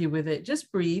 Don't argue with it.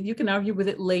 Just breathe. You can argue with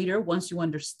it later once you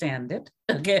understand it.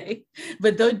 Okay.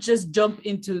 But don't just jump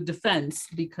into defense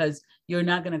because you're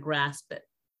not going to grasp it.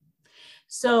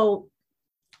 So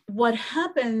what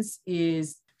happens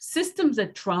is systems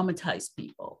that traumatize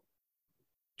people,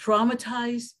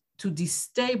 traumatize to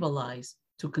destabilize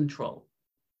to control.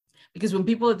 Because when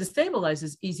people are destabilized,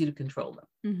 it's easy to control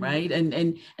them, right?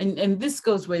 And this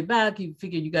goes way back. You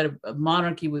figure you got a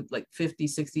monarchy with like 50,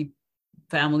 60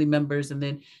 family members, and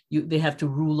then they have to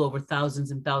rule over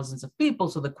thousands and thousands of people.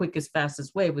 So the quickest,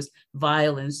 fastest way was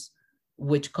violence,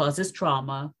 which causes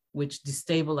trauma, which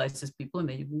destabilizes people, and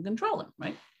then you can control them,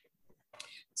 right?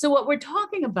 So what we're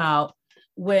talking about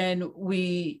when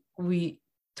we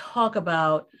talk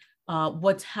about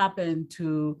what's happened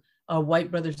to our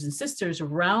white brothers and sisters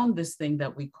around this thing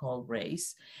that we call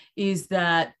race is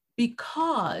that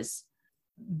because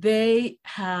they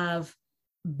have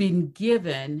been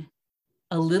given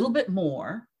a little bit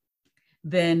more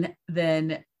than,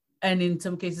 and in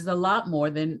some cases a lot more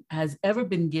than has ever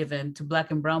been given to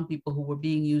Black and brown people who were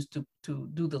being used to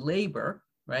do the labor,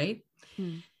 right?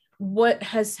 What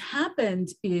has happened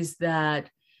is that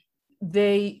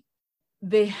they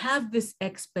have this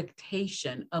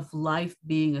expectation of life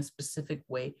being a specific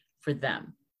way for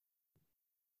them.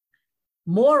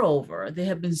 Moreover, they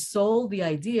have been sold the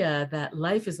idea that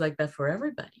life is like that for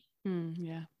everybody.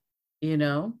 Yeah. You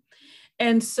know?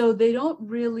 And so they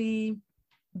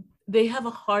have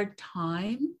a hard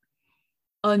time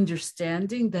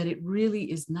understanding that it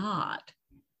really is not,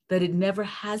 that it never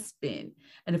has been.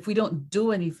 And if we don't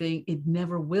do anything, it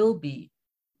never will be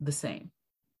the same,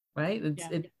 right?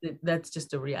 That's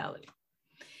just a reality.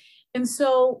 And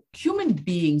so human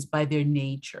beings by their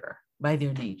nature,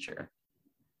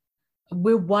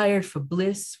 we're wired for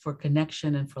bliss, for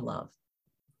connection, and for love.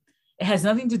 It has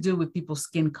nothing to do with people's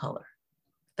skin color.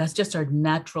 That's just our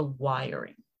natural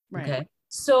wiring. Right. Okay.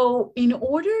 So in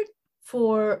order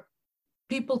for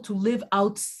people to live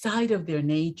outside of their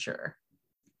nature,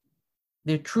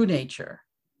 their true nature,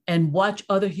 and watch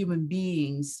other human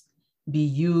beings be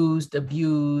used,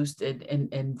 abused,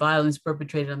 and violence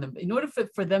perpetrated on them, in order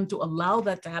for them to allow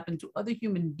that to happen to other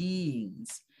human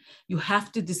beings, you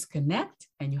have to disconnect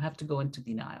and you have to go into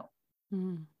denial.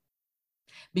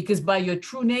 Because by your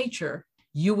true nature,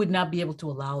 you would not be able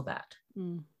to allow that.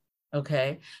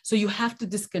 Okay. So you have to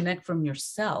disconnect from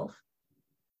yourself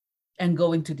and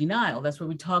go into denial. That's where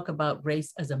we talk about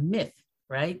race as a myth,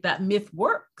 right? That myth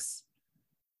works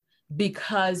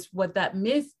because what that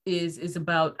myth is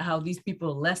about how these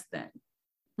people are less than,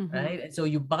 right? And so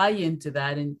you buy into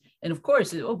that. And of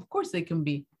course they can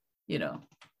be, you know,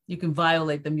 you can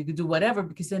violate them, you can do whatever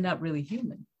because they're not really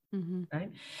human,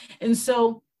 right? And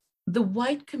so the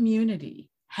white community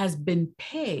has been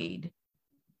paid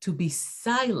to be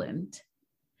silent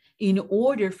in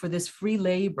order for this free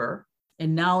labor,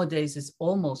 and nowadays it's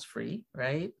almost free,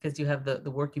 right? Because you have the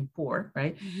working poor,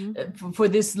 right? For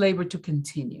this labor to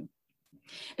continue.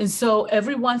 And so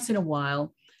every once in a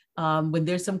while, when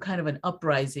there's some kind of an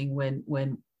uprising,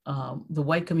 when the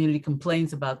white community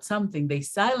complains about something, they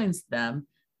silence them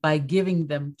by giving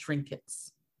them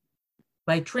trinkets.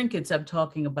 By trinkets, I'm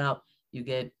talking about you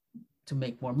get to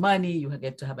make more money, you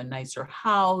get to have a nicer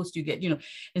house, you get, you know,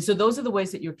 and so those are the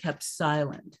ways that you're kept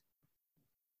silent.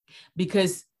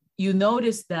 Because you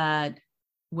notice that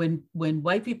when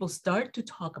white people start to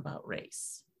talk about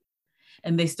race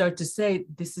and they start to say,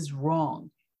 this is wrong,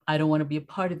 I don't want to be a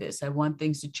part of this, I want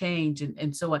things to change,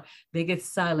 and so on, they get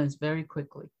silenced very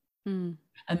quickly. And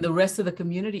the rest of the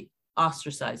community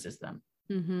ostracizes them.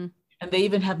 And they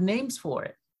even have names for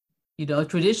it.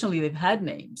 Traditionally they've had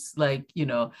names like,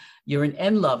 you're an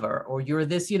N lover, or you're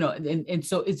this, and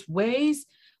so it's ways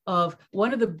of,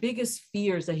 one of the biggest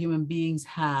fears that human beings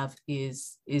have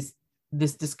is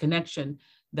this disconnection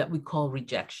that we call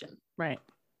rejection. Right.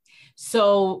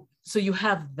 So you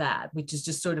have that, which is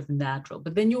just sort of natural,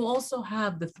 but then you also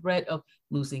have the threat of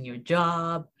losing your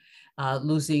job,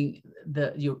 losing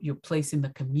your place in the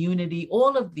community,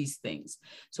 all of these things.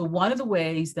 So one of the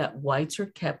ways that whites are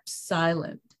kept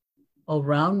silent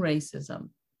around racism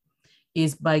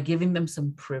is by giving them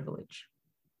some privilege.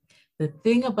 The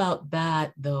thing about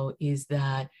that, though, is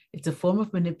that it's a form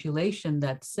of manipulation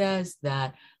that says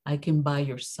that I can buy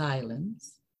your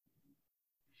silence.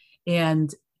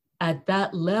 And at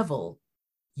that level,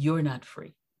 you're not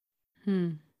free.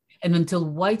 And until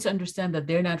whites understand that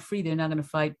they're not free, they're not going to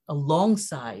fight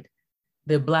alongside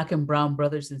their Black and brown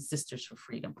brothers and sisters for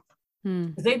freedom.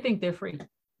 Because they think they're free.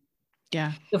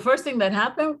 Yeah. The first thing that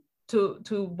happened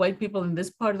to white people in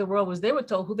this part of the world was they were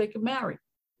told who they could marry.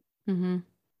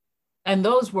 And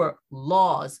those were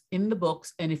laws in the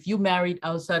books. And if you married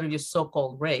outside of your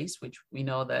so-called race, which we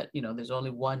know that, there's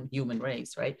only one human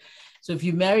race, right? So if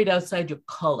you married outside your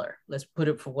color, let's put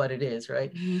it for what it is,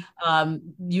 right?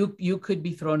 You could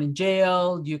be thrown in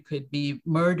jail, you could be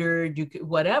murdered, you could,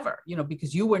 whatever,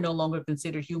 because you were no longer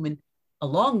considered human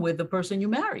along with the person you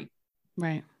married.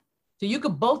 Right. So you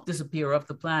could both disappear off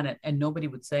the planet and nobody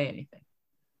would say anything.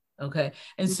 Okay.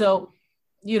 And so,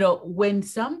 when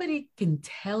somebody can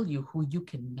tell you who you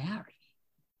can marry,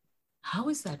 how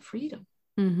is that freedom?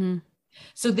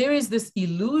 So there is this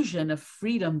illusion of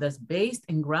freedom that's based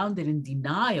and grounded in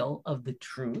denial of the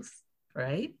truth,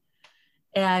 right?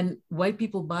 And white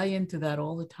people buy into that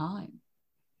all the time.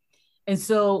 And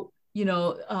so,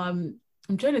 I'm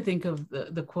trying to think of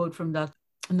the quote from Dr.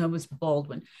 Nomis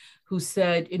Baldwin, who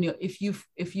said,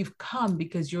 if you've come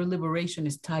because your liberation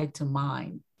is tied to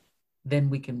mine, then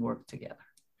we can work together.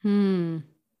 That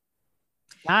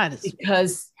is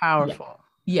because powerful.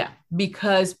 Yeah,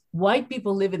 because white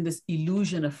people live in this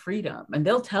illusion of freedom, and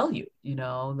they'll tell you,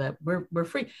 that we're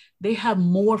free. They have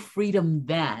more freedom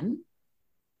than,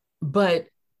 but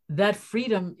that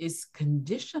freedom is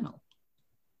conditional,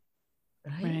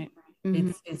 right?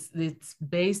 It's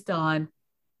based on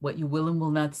what you will and will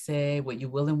not say, what you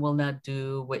will and will not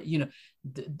do, what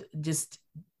just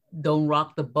don't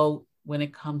rock the boat when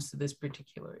it comes to this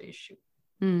particular issue.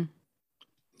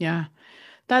 Yeah,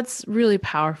 that's really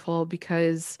powerful,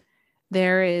 because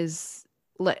there is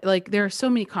there are so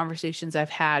many conversations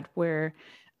I've had where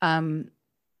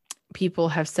people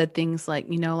have said things like,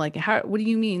 what do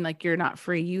you mean? Like, you're not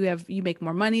free. You make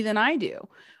more money than I do,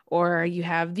 or you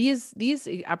have these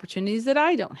opportunities that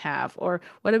I don't have, or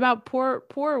what about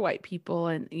poor white people,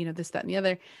 and this, that, and the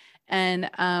other.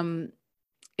 And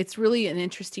it's really an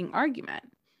interesting argument,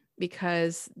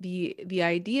 because the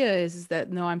idea is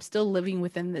that, no, I'm still living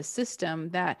within this system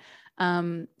that,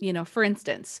 for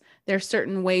instance, there are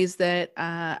certain ways that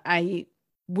I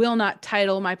will not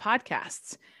title my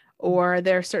podcasts, or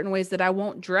there are certain ways that I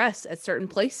won't dress at certain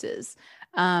places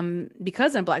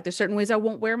because I'm Black. There's certain ways I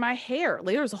won't wear my hair.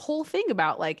 There's a whole thing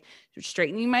about like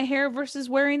straightening my hair versus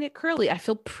wearing it curly. I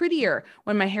feel prettier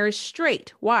when my hair is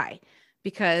straight. Why?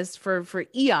 Because for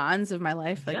eons of my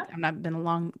life, I've not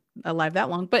been alive that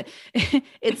long, but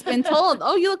it's been told,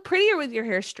 oh, you look prettier with your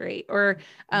hair straight, or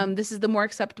this is the more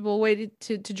acceptable way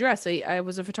to dress. I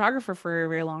was a photographer for a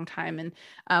very long time. And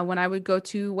when I would go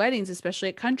to weddings, especially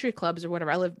at country clubs or whatever,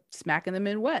 I live smack in the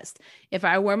Midwest. If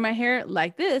I wear my hair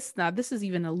like this, now this is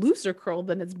even a looser curl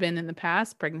than it's been in the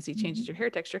past. Pregnancy changes your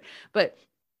hair texture, but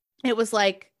it was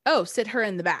like, oh, sit her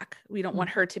in the back. We don't want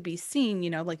her to be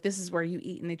seen, like this is where you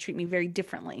eat, and they treat me very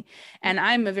differently. And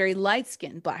I'm a very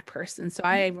light-skinned Black person. So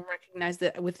I even recognize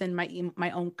that within my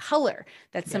own color,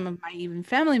 that some of my even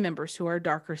family members who are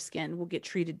darker skinned will get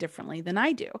treated differently than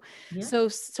I do. So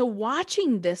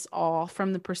watching this all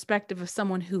from the perspective of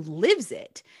someone who lives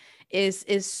it is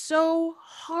so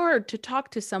hard to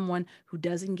talk to someone who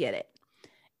doesn't get it.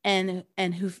 And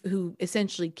who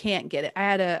essentially can't get it. I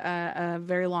had a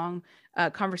very long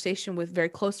conversation with very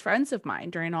close friends of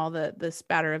mine during all the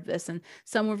spatter of this, and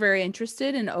some were very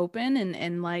interested and open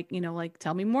and like,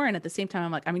 tell me more. And at the same time,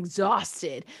 I'm like, I'm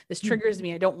exhausted. This triggers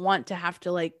me. I don't want to have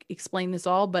to like explain this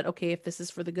all, but okay, if this is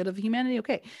for the good of humanity,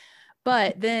 okay.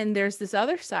 But then there's this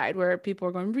other side where people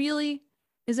are going, really?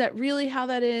 Is that really how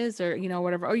that is? Or,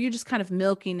 whatever, or you're just kind of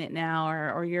milking it now,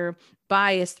 or you're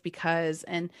biased because,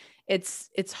 and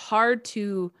it's hard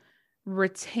to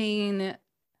retain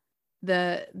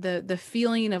the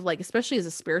feeling of like, especially as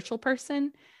a spiritual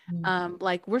person,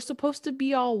 like we're supposed to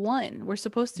be all one. We're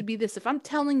supposed to be this. If I'm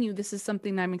telling you this is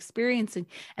something I'm experiencing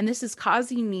and this is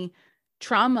causing me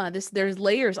trauma, there's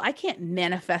layers. I can't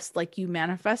manifest like you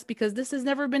manifest because this has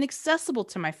never been accessible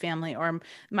to my family or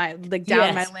my, like,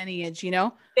 down my Yes. lineage, you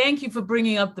know? Thank you for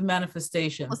bringing up the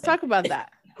manifestation Let's thing. talk about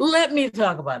that. Let me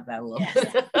talk about that a little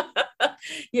Yes. bit.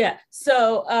 Yeah.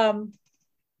 So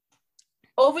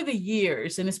over the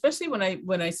years, and especially when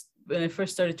I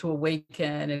first started to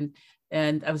awaken,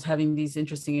 and I was having these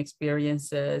interesting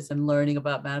experiences and learning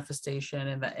about manifestation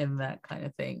and that kind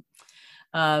of thing.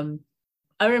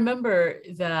 I remember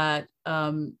that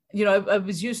I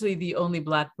was usually the only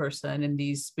Black person in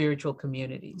these spiritual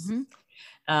communities,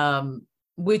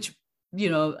 which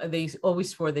they always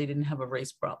swore they didn't have a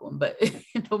race problem, but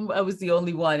I was the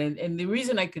only one. And the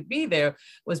reason I could be there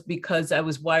was because I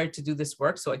was wired to do this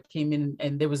work. So I came in,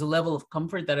 and there was a level of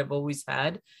comfort that I've always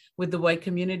had with the white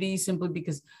community, simply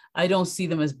because I don't see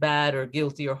them as bad or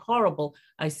guilty or horrible.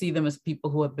 I see them as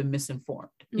people who have been misinformed.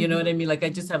 You know what I mean? Like, I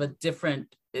just have a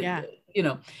different,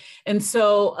 and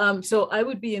so I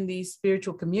would be in these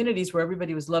spiritual communities where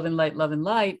everybody was love and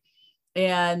light,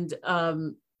 and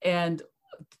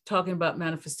talking about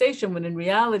manifestation, when in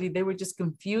reality they were just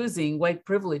confusing white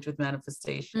privilege with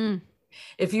manifestation.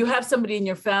 If you have somebody in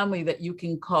your family that you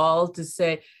can call to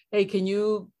say, hey, can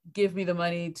you give me the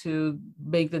money to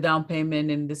make the down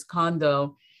payment in this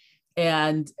condo,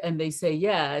 and they say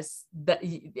yes,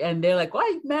 and they're like, well,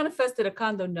 I manifested a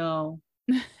condo. No,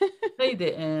 they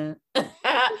didn't.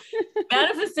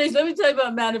 Manifestation, let me tell you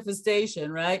about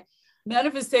manifestation, right?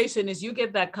 Manifestation is you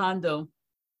get that condo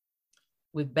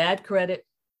with bad credit,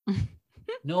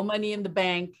 no money in the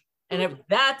bank, and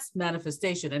that's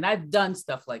manifestation. And I've done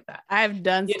stuff like that. I've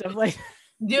done stuff like that.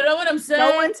 You know what I'm saying?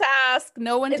 No one to ask,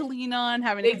 no one to lean on,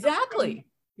 having exactly.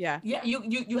 Yeah.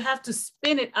 You have to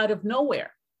spin it out of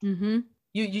nowhere.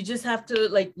 You just have to,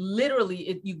 like,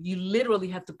 literally, you literally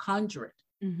have to conjure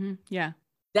it. Yeah.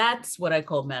 That's what I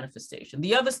call manifestation.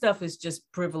 The other stuff is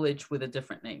just privilege with a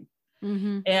different name.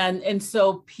 And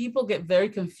so people get very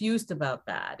confused about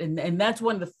that. And that's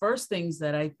one of the first things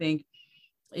that I think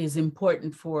is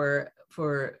important for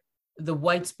the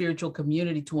white spiritual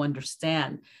community to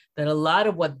understand, that a lot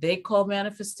of what they call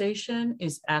manifestation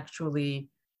is actually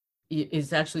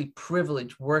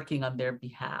privilege working on their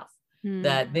behalf.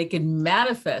 That they can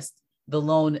manifest the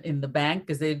loan in the bank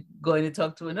because they're going to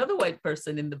talk to another white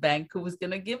person in the bank who was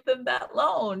going to give them that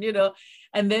loan,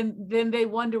 and then they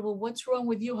wonder, well, what's wrong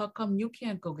with you? How come you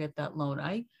can't go get that loan?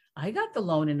 I got the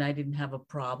loan and I didn't have a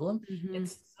problem.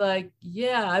 It's like,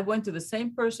 yeah, I went to the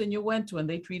same person you went to and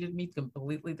they treated me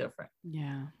completely different.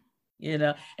 Yeah.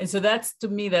 And so that's, to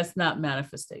me, that's not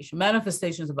manifestation.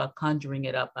 Manifestation is about conjuring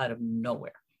it up out of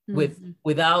nowhere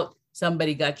without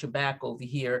somebody got your back over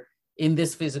here in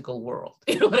this physical world.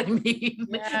 You know what I mean?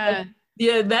 Yeah.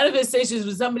 Manifestation is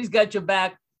when somebody's got your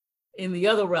back in the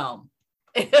other realm.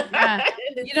 Yeah.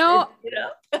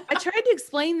 I tried to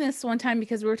explain this one time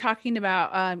because we were talking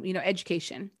about,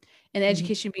 education, and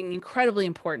education being incredibly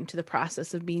important to the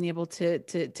process of being able to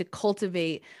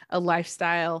cultivate a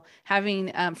lifestyle,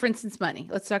 having, for instance, money.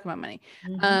 Let's talk about money.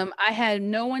 I had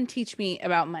no one teach me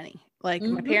about money. Like,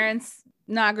 my parents,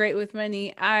 not great with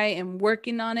money. I am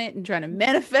working on it and trying to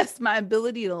manifest my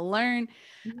ability to learn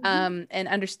and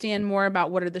understand more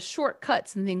about what are the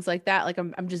shortcuts and things like that. Like,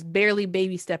 I'm just barely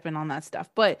baby stepping on that stuff.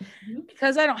 But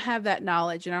because I don't have that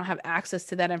knowledge and I don't have access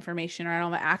to that information, or I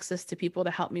don't have access to people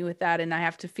to help me with that, and I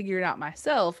have to figure it out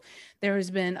myself, there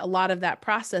has been a lot of that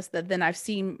process that then I've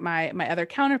seen my other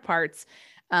counterparts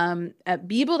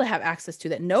be able to have access to,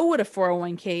 that know what a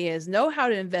 401k is, know how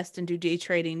to invest and do day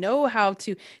trading, know how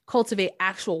to cultivate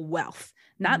actual wealth,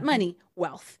 not money,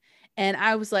 wealth. And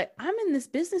I was like, I'm in this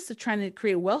business of trying to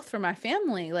create wealth for my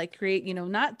family, like create,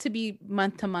 not to be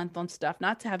month to month on stuff,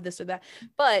 not to have this or that,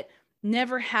 but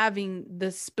never having the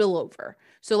spillover.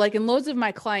 So like in loads of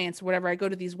my clients, whatever, I go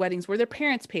to these weddings where their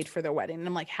parents paid for their wedding. And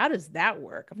I'm like, how does that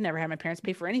work? I've never had my parents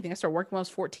pay for anything. I started working when I was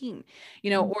 14,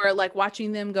 or like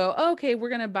watching them go, oh, okay, we're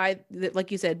going to buy, like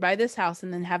you said, buy this house,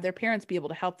 and then have their parents be able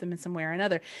to help them in some way or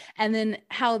another. And then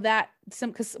how that,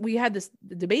 because we had this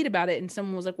debate about it, and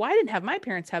someone was like, well, I didn't have my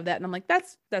parents have that. And I'm like,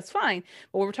 that's fine.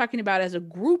 But what we're talking about as a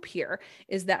group here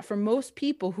is that for most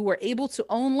people who are able to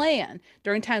own land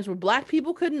during times where Black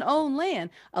people couldn't own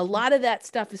land, a lot of that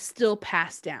stuff is still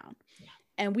passed down.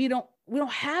 And we don't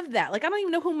have that. Like, I don't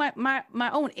even know who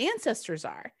my own ancestors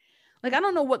are. Like, I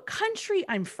don't know what country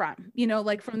I'm from,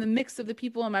 like from the mix of the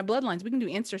people in my bloodlines. We can do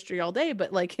ancestry all day,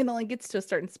 but like, it only gets to a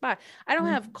certain spot. I don't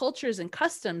have cultures and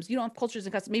customs. You don't have cultures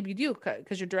and customs. Maybe you do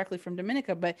because you're directly from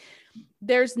Dominica, but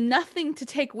there's nothing to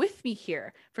take with me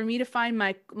here for me to find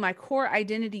my core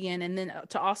identity in, and then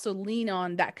to also lean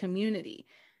on that community.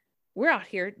 we're out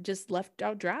here just left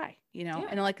out dry, Yeah.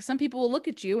 and like some people will look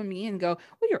at you and me and go,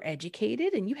 well, you're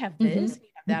educated and you have this Mhm. and you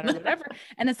have that or whatever.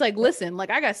 And it's like, listen, like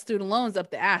I got student loans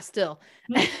up the ass still.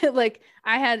 Like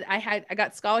I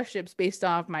got scholarships based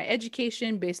off my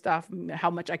education, based off how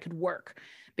much I could work,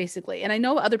 basically. And I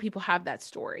know other people have that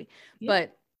story, Yeah.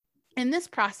 but in this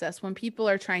process, when people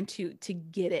are trying to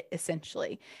get it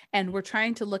essentially, and we're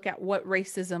trying to look at what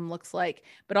racism looks like,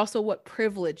 but also what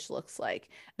privilege looks like,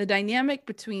 the dynamic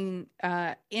between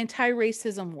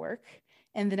anti-racism work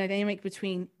and the dynamic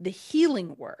between the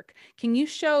healing work, can you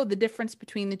show the difference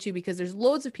between the two? Because there's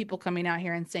loads of people coming out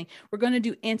here and saying we're going to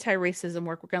do anti-racism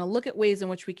work, we're going to look at ways in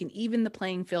which we can even the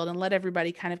playing field and let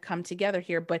everybody kind of come together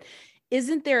here, but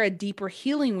isn't there a deeper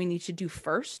healing we need to do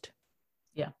first?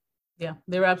 Yeah. Yeah,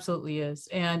 there absolutely is.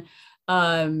 And,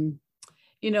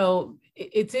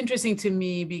 it's interesting to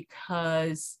me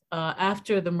because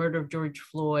after the murder of George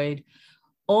Floyd,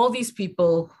 all these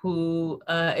people who,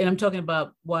 and I'm talking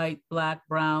about white, Black,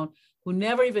 brown, who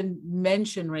never even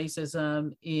mention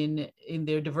racism in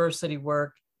their diversity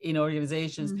work in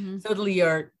organizations, suddenly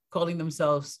are calling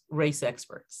themselves race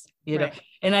experts, Right.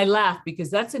 And I laugh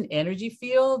because that's an energy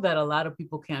field that a lot of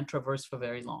people can't traverse for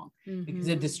very long because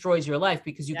it destroys your life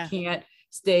because you can't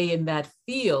stay in that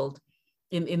field,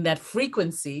 in that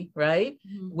frequency, right?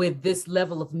 With this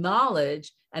level of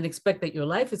knowledge and expect that your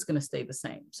life is going to stay the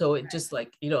same. So it just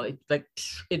like,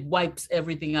 it wipes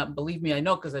everything out. Believe me, I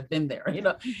know, because I've been there,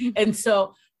 And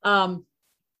so,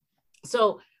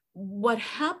 so what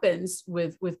happens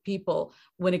with people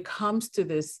when it comes to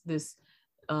this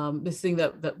thing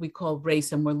that we call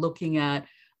race, and we're looking at,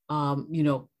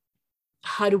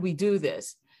 how do we do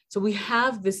this? So we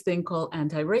have this thing called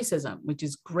anti-racism, which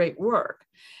is great work.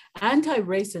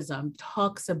 Anti-racism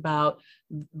talks about,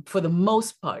 for the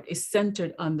most part, is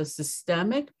centered on the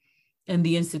systemic and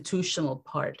the institutional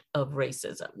part of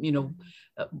racism.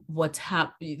 What's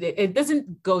happening. It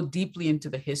doesn't go deeply into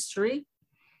the history.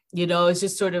 It's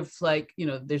just sort of like,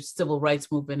 there's civil rights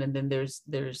movement, and then there's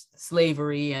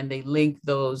slavery, and they link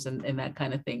those and that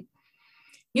kind of thing.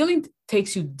 Healing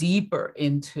takes you deeper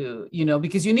into,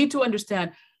 because you need to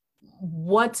understand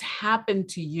what's happened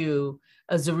to you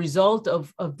as a result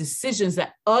of decisions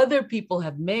that other people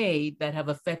have made that have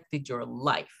affected your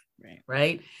life,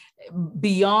 right?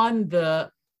 Beyond the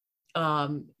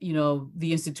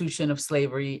institution of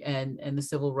slavery and the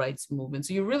civil rights movement.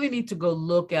 So you really need to go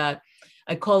look at,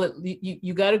 I call it,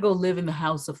 you got to go live in the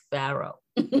house of Pharaoh.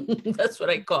 That's what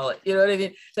I call it. You know what I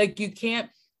mean? Like you can't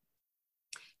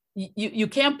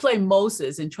play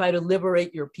Moses and try to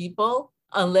liberate your people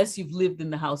unless you've lived in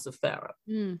the house of Pharaoh,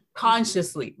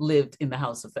 consciously lived in the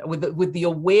house of Pharaoh with the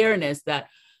awareness that,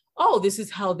 oh, this is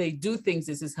how they do things.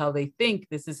 This is how they think.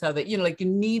 This is how they, you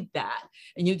need that.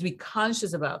 And you need to be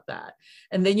conscious about that.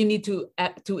 And then you need to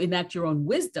enact your own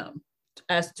wisdom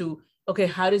as to, okay,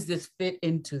 how does this fit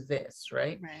into this,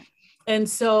 right? And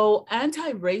so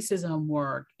anti-racism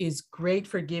work is great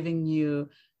for giving you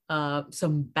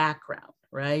some background,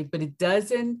 right? But it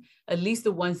doesn't, at least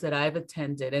the ones that I've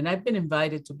attended, and I've been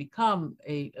invited to become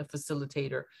a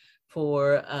facilitator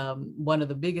for one of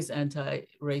the biggest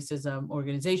anti-racism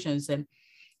organizations. And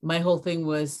my whole thing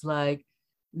was like,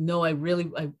 no, I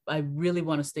really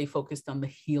want to stay focused on the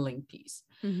healing piece.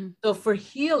 So for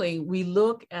healing, we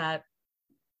look at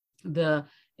the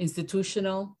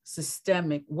institutional,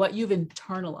 systemic, what you've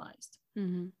internalized,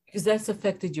 because that's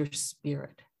affected your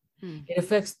spirit. It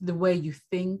affects the way you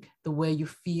think, the way you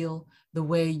feel, the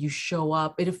way you show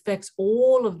up. It affects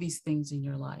all of these things in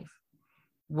your life,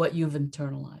 what you've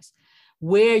internalized,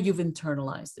 where you've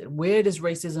internalized it. Where does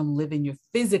racism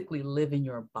physically live in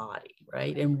your body,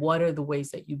 right? And what are the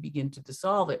ways that you begin to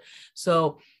dissolve it?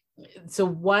 So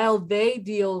while they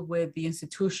deal with the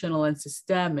institutional and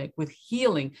systemic, with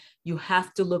healing, you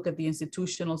have to look at the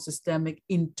institutional, systemic,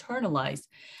 internalized,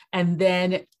 and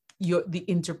then the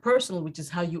interpersonal, which is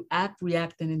how you act,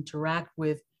 react, and interact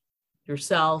with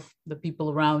yourself, the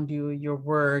people around you, your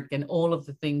work, and all of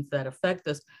the things that affect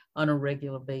us on a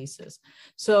regular basis.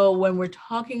 So when we're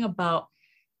talking about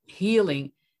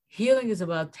healing is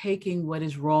about taking what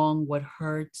is wrong, what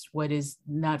hurts, what is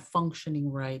not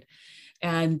functioning right,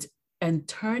 and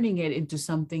turning it into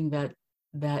something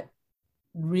that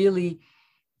really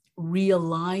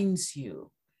realigns you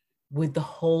with the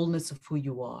wholeness of who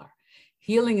you are.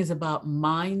 Healing is about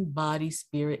mind, body,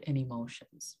 spirit, and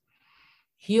emotions.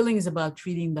 Healing is about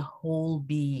treating the whole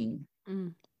being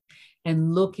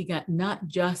and looking at not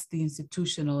just the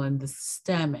institutional and the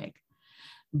systemic,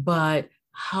 but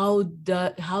how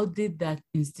did that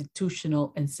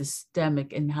institutional and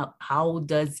systemic, and how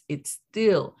does it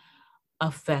still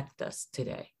affect us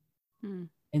today?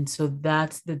 And so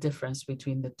that's the difference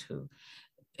between the two.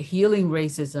 Healing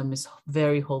racism is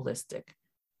very holistic.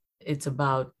 It's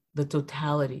about the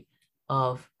totality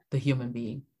of the human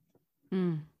being.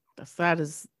 That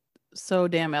is so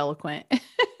damn eloquent.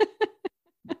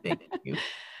 Thank you.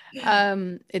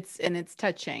 It's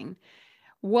touching.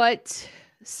 What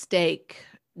stake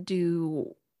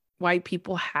do white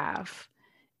people have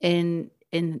in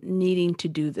needing to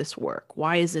do this work?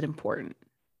 Why is it important?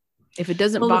 If it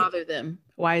doesn't bother them,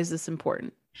 why is this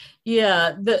important?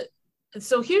 Yeah.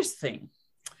 So here's the thing.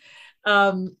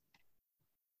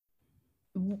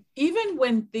 Even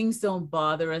when things don't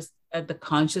bother us at the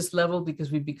conscious level,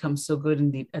 because we become so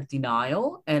good at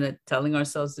denial and at telling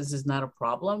ourselves this is not a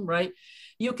problem, right?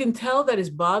 You can tell that it's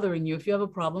bothering you if you have a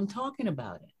problem talking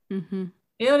about it. Mm-hmm.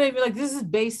 You know what I mean? Like, this is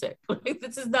basic, right?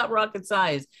 This is not rocket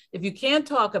science. If you can't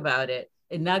talk about it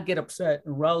and not get upset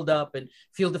and riled up and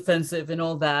feel defensive and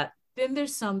all that, then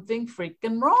there's something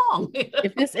freaking wrong.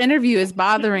 If this interview is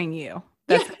bothering you,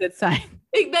 that's a good sign.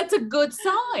 That's a good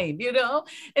sign, you know?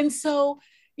 And so,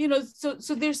 you know, so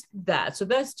there's that. So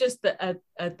that's just at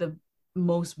the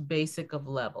most basic of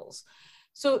levels.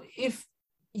 So if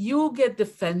you get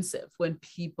defensive when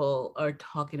people are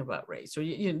talking about race, or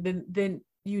then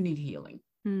you need healing.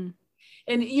 And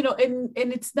you know, and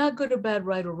it's not good or bad,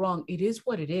 right or wrong. It is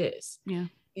what it is. Yeah.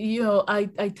 You know, I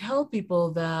tell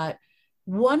people that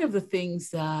one of the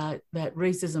things that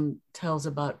racism tells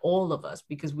about all of us,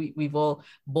 because we've all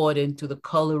bought into the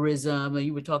colorism, and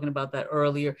you were talking about that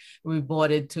earlier. We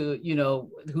bought into, you know,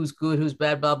 who's good, who's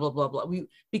bad, blah, blah, blah, blah.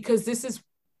 Because this is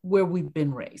where we've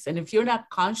been raised. And if you're not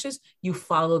conscious, you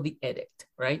follow the edict,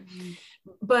 right? Mm-hmm.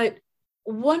 But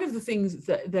one of the things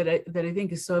that I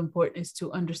think is so important is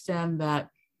to understand that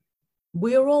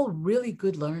we're all really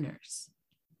good learners.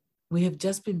 We have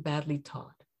just been badly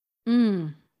taught.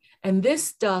 And this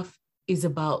stuff is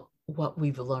about what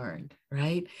we've learned,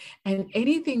 right? And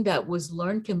anything that was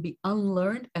learned can be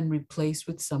unlearned and replaced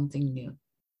with something new.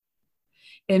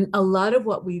 And a lot of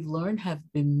what we've learned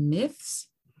have been myths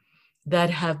that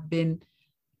have been,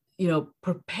 you know,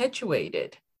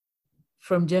 perpetuated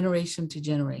from generation to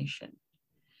generation.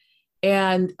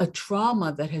 And a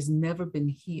trauma that has never been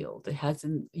healed. It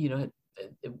hasn't, you know,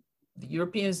 the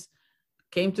Europeans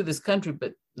came to this country,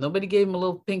 but nobody gave them a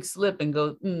little pink slip and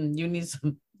go, you need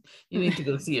to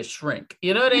go see a shrink.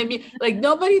 You know what I mean? Like,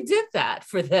 nobody did that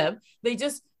for them. They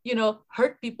just, you know,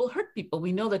 hurt people.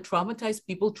 We know that traumatized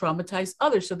people traumatize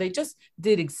others. So they just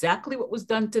did exactly what was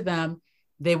done to them.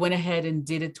 They went ahead and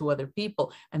did it to other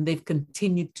people. And they've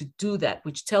continued to do that,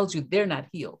 which tells you they're not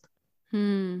healed.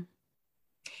 And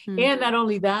not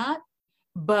only that,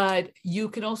 but you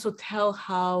can also tell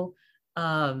how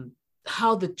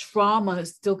the trauma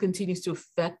still continues to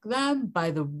affect them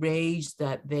by the rage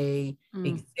that they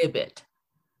exhibit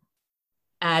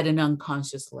at an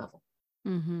unconscious level.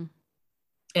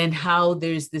 And how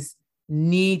there's this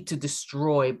need to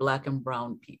destroy Black and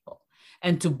brown people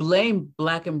and to blame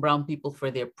Black and brown people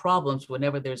for their problems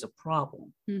whenever there's a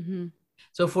problem.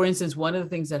 So for instance, one of the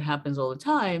things that happens all the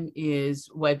time is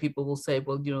white people will say,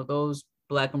 well, you know, those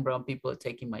Black and brown people are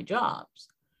taking my jobs.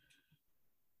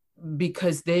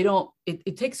 Because they don't,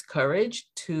 it takes courage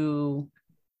to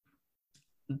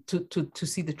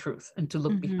see the truth and to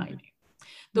look behind you.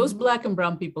 Those Black and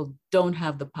brown people don't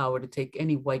have the power to take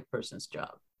any white person's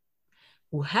job.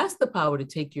 Who has the power to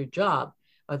take your job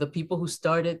are the people who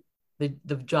started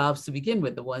the jobs to begin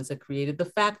with, the ones that created the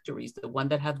factories, the one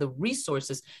that have the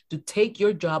resources to take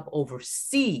your job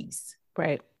overseas.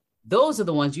 Right. Those are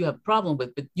the ones you have a problem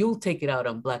with, but you'll take it out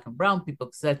on Black and brown people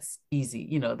because that's easy.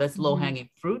 You know, that's low hanging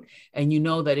fruit. And you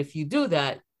know that if you do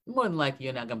that, more than likely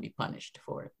you're not going to be punished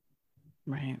for it.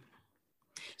 Right.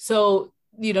 So,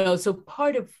 you know, so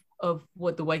part of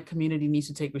what the white community needs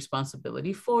to take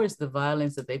responsibility for is the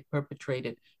violence that they've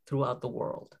perpetrated throughout the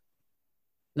world.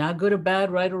 Not good or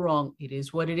bad, right or wrong. It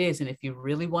is what it is. And if you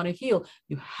really want to heal,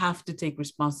 you have to take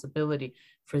responsibility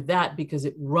for that because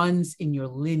it runs in your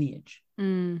lineage.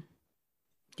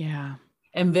 Yeah.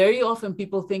 And very often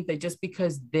people think that just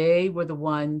because they were the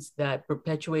ones that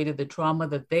perpetuated the trauma,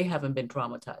 that they haven't been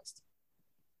traumatized.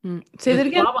 Say that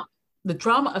again. The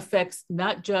trauma affects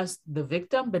not just the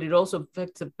victim, but it also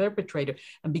affects the perpetrator.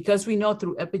 And because we know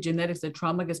through epigenetics that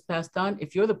trauma gets passed on,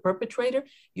 if you're the perpetrator,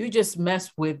 you just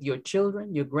mess with your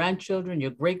children, your grandchildren, your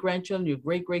great-grandchildren, your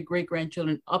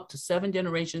great-great-great-grandchildren, up to 7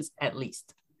 generations at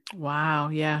least. Wow.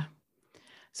 Yeah.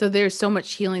 So there's so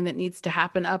much healing that needs to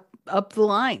happen up the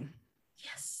line.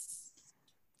 Yes.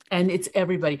 And it's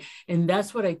everybody. And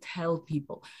that's what I tell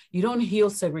people. You don't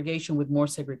heal segregation with more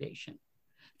segregation.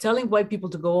 Telling white people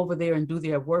to go over there and do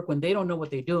their work when they don't know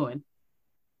what they're doing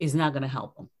is not going to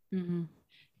help them.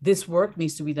 this work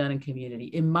needs to be done in community.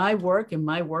 In my work, in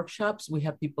my workshops, we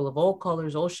have people of all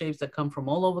colors, all shapes that come from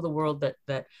all over the world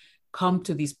that come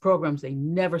to these programs. They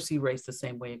never see race the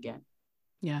same way again.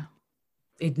 Yeah.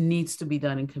 It needs to be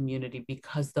done in community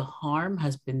because the harm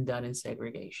has been done in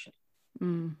segregation.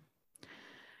 Mm.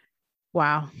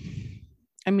 Wow.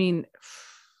 I mean,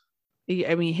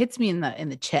 it hits me in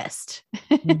the chest.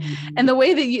 Mm-hmm. And the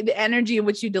way that the energy in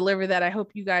which you deliver that, I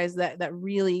hope you guys that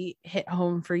really hit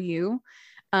home for you.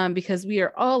 Because we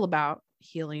are all about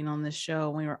healing on this show.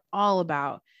 We are all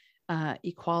about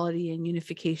equality and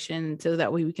unification, so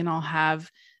that way we can all have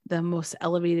the most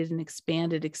elevated and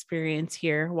expanded experience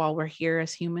here while we're here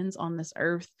as humans on this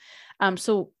earth.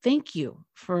 So thank you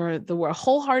for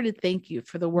wholehearted thank you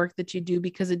for the work that you do,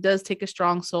 because it does take a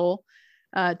strong soul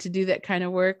to do that kind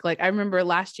of work. Like I remember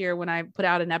last year when I put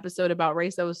out an episode about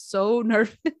race, I was so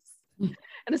nervous.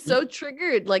 And it's so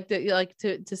triggered,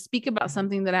 to speak about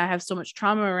something that I have so much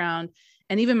trauma around.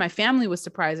 And even my family was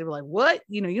surprised. They were like, what?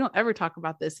 You don't ever talk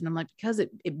about this. And I'm like, because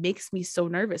it makes me so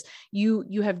nervous.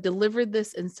 You have delivered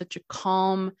this in such a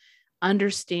calm,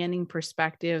 understanding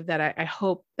perspective that I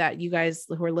hope that you guys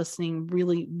who are listening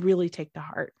really, really take to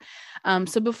heart.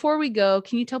 So before we go,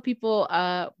 can you tell people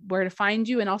where to find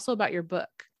you and also about your book?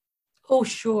 Oh,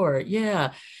 sure.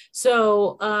 Yeah.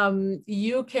 So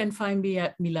you can find me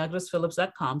at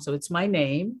milagrosphillips.com. So it's my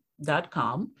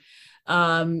name.com.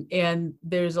 And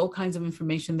there's all kinds of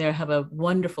information there. I have a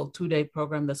wonderful 2-day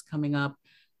program that's coming up.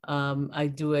 I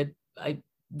do it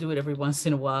every once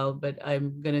in a while, but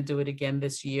I'm going to do it again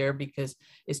this year because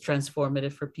it's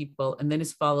transformative for people. And then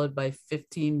it's followed by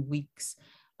 15 weeks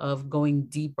of going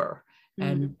deeper.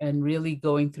 And really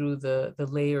going through the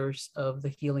layers of the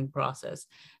healing process.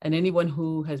 And anyone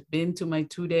who has been to my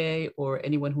 2-day or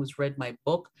anyone who's read my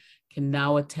book can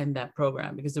now attend that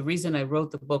program, because the reason I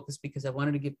wrote the book is because I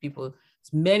wanted to give people,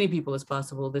 as many people as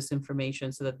possible, this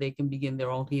information so that they can begin their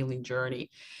own healing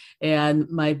journey. And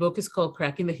my book is called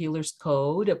Cracking the Healer's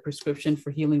Code, a prescription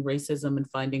for healing racism and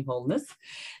finding wholeness.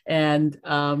 And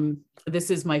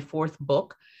this is my 4th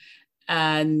book.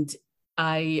 And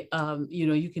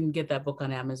you can get that book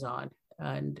on Amazon,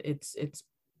 and it's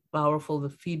powerful. The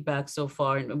feedback so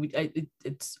far, and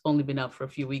it's only been out for a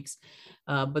few weeks,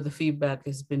 but the feedback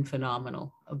has been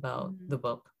phenomenal about the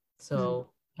book. So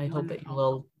I hope that you'll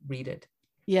all read it.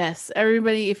 Yes,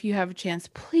 everybody, if you have a chance,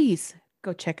 please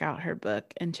go check out her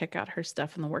book and check out her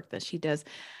stuff and the work that she does.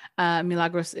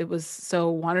 Milagros, it was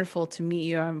so wonderful to meet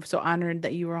you. I'm so honored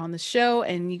that you were on the show.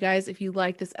 And you guys, if you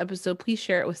like this episode, please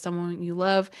share it with someone you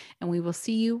love. And we will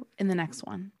see you in the next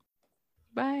one.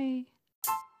 Bye.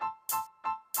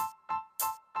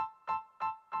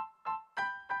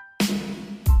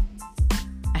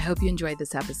 I hope you enjoyed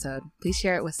this episode. Please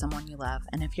share it with someone you love.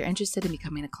 And if you're interested in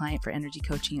becoming a client for energy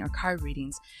coaching or card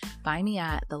readings, find me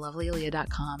at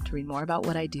thelovelyaleah.com to read more about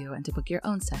what I do and to book your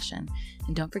own session.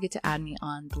 And don't forget to add me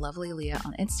on The Lovely Aleah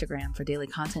on Instagram for daily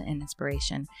content and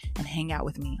inspiration, and hang out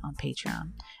with me on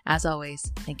Patreon. As always,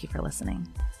 thank you for listening.